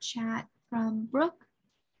the chat from Brooke.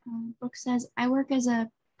 Brooke says, I work as a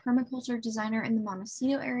permaculture designer in the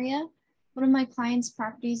Montecito area. One of my client's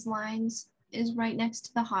property's lines is right next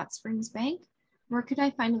to the Hot Springs Bank. Where could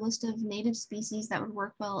I find a list of native species that would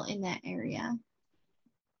work well in that area?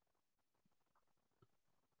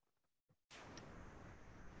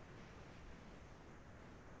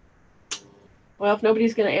 Well, if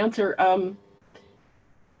nobody's going to answer,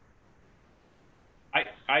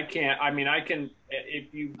 I can't. I mean, I can.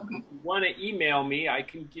 If you want to email me, I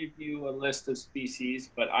can give you a list of species,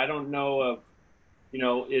 but I don't know of. You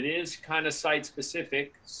know, it is kind of site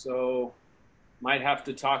specific, so might have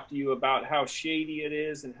to talk to you about how shady it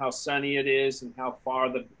is and how sunny it is and how far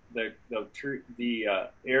the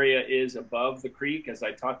area is above the creek, as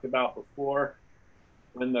I talked about before.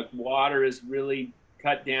 When the water is really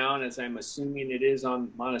cut down, as I'm assuming it is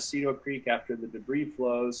on Montecito Creek after the debris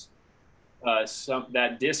flows,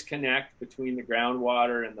 that disconnect between the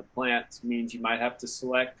groundwater and the plants means you might have to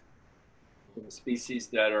select the species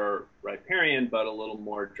that are riparian but a little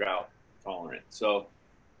more drought tolerant. So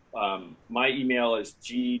my email is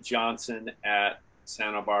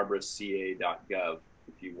gjohnson@santabarbaraca.gov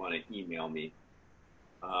if you want to email me.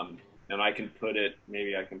 And I can put it,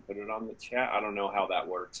 maybe I can put it on the chat. I don't know how that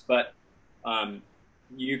works, but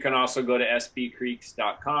you can also go to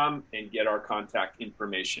sbcreeks.com and get our contact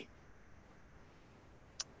information.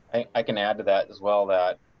 I can add to that as well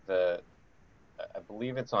that I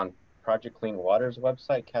believe it's on Project Clean Water's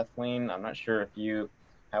website, Kathleen. I'm not sure if you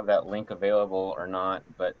have that link available or not,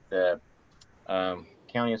 but the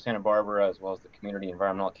County of Santa Barbara, as well as the Community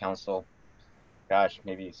Environmental Council, gosh,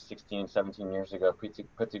 maybe 16, 17 years ago,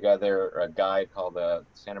 put together a guide called the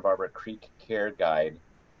Santa Barbara Creek Care Guide,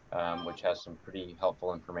 which has some pretty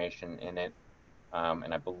helpful information in it.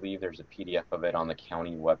 And I believe there's a PDF of it on the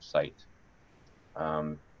county website.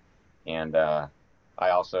 I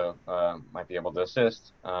also might be able to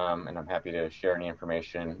assist, and I'm happy to share any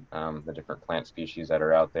information, the different plant species that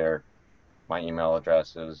are out there. My email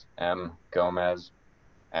address is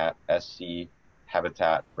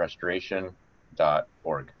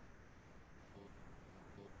mgomez@schabitattrestoration.org.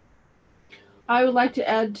 I would like to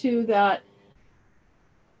add to that,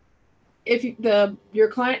 if your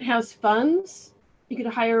client has funds, you could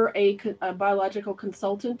hire a biological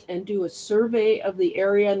consultant and do a survey of the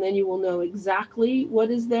area, and then you will know exactly what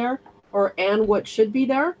is there and what should be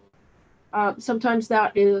there. Sometimes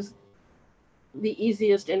that is the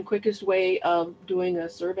easiest and quickest way of doing a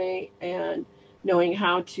survey and knowing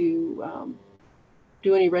how to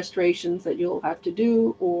do any restorations that you'll have to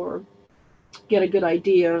do, or get a good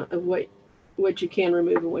idea of what you can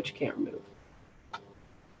remove and what you can't remove.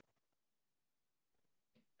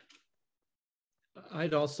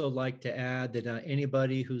 I'd also like to add that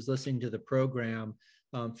anybody who's listening to the program,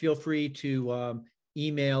 feel free to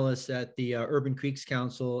email us at the Urban Creeks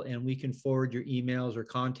Council, and we can forward your emails or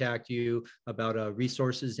contact you about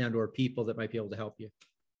resources and or people that might be able to help you.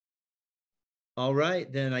 All right,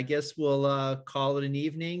 then I guess we'll call it an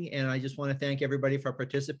evening, and I just want to thank everybody for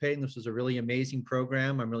participating. This was a really amazing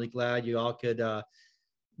program. I'm really glad you all could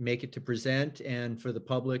make it to present, and for the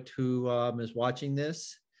public who is watching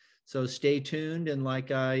this. So stay tuned, and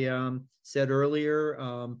like I said earlier,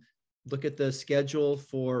 look at the schedule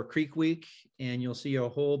for Creek Week, and you'll see a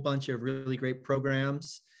whole bunch of really great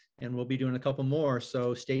programs, and we'll be doing a couple more.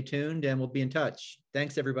 So stay tuned, and we'll be in touch.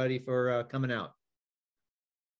 Thanks, everybody, for coming out.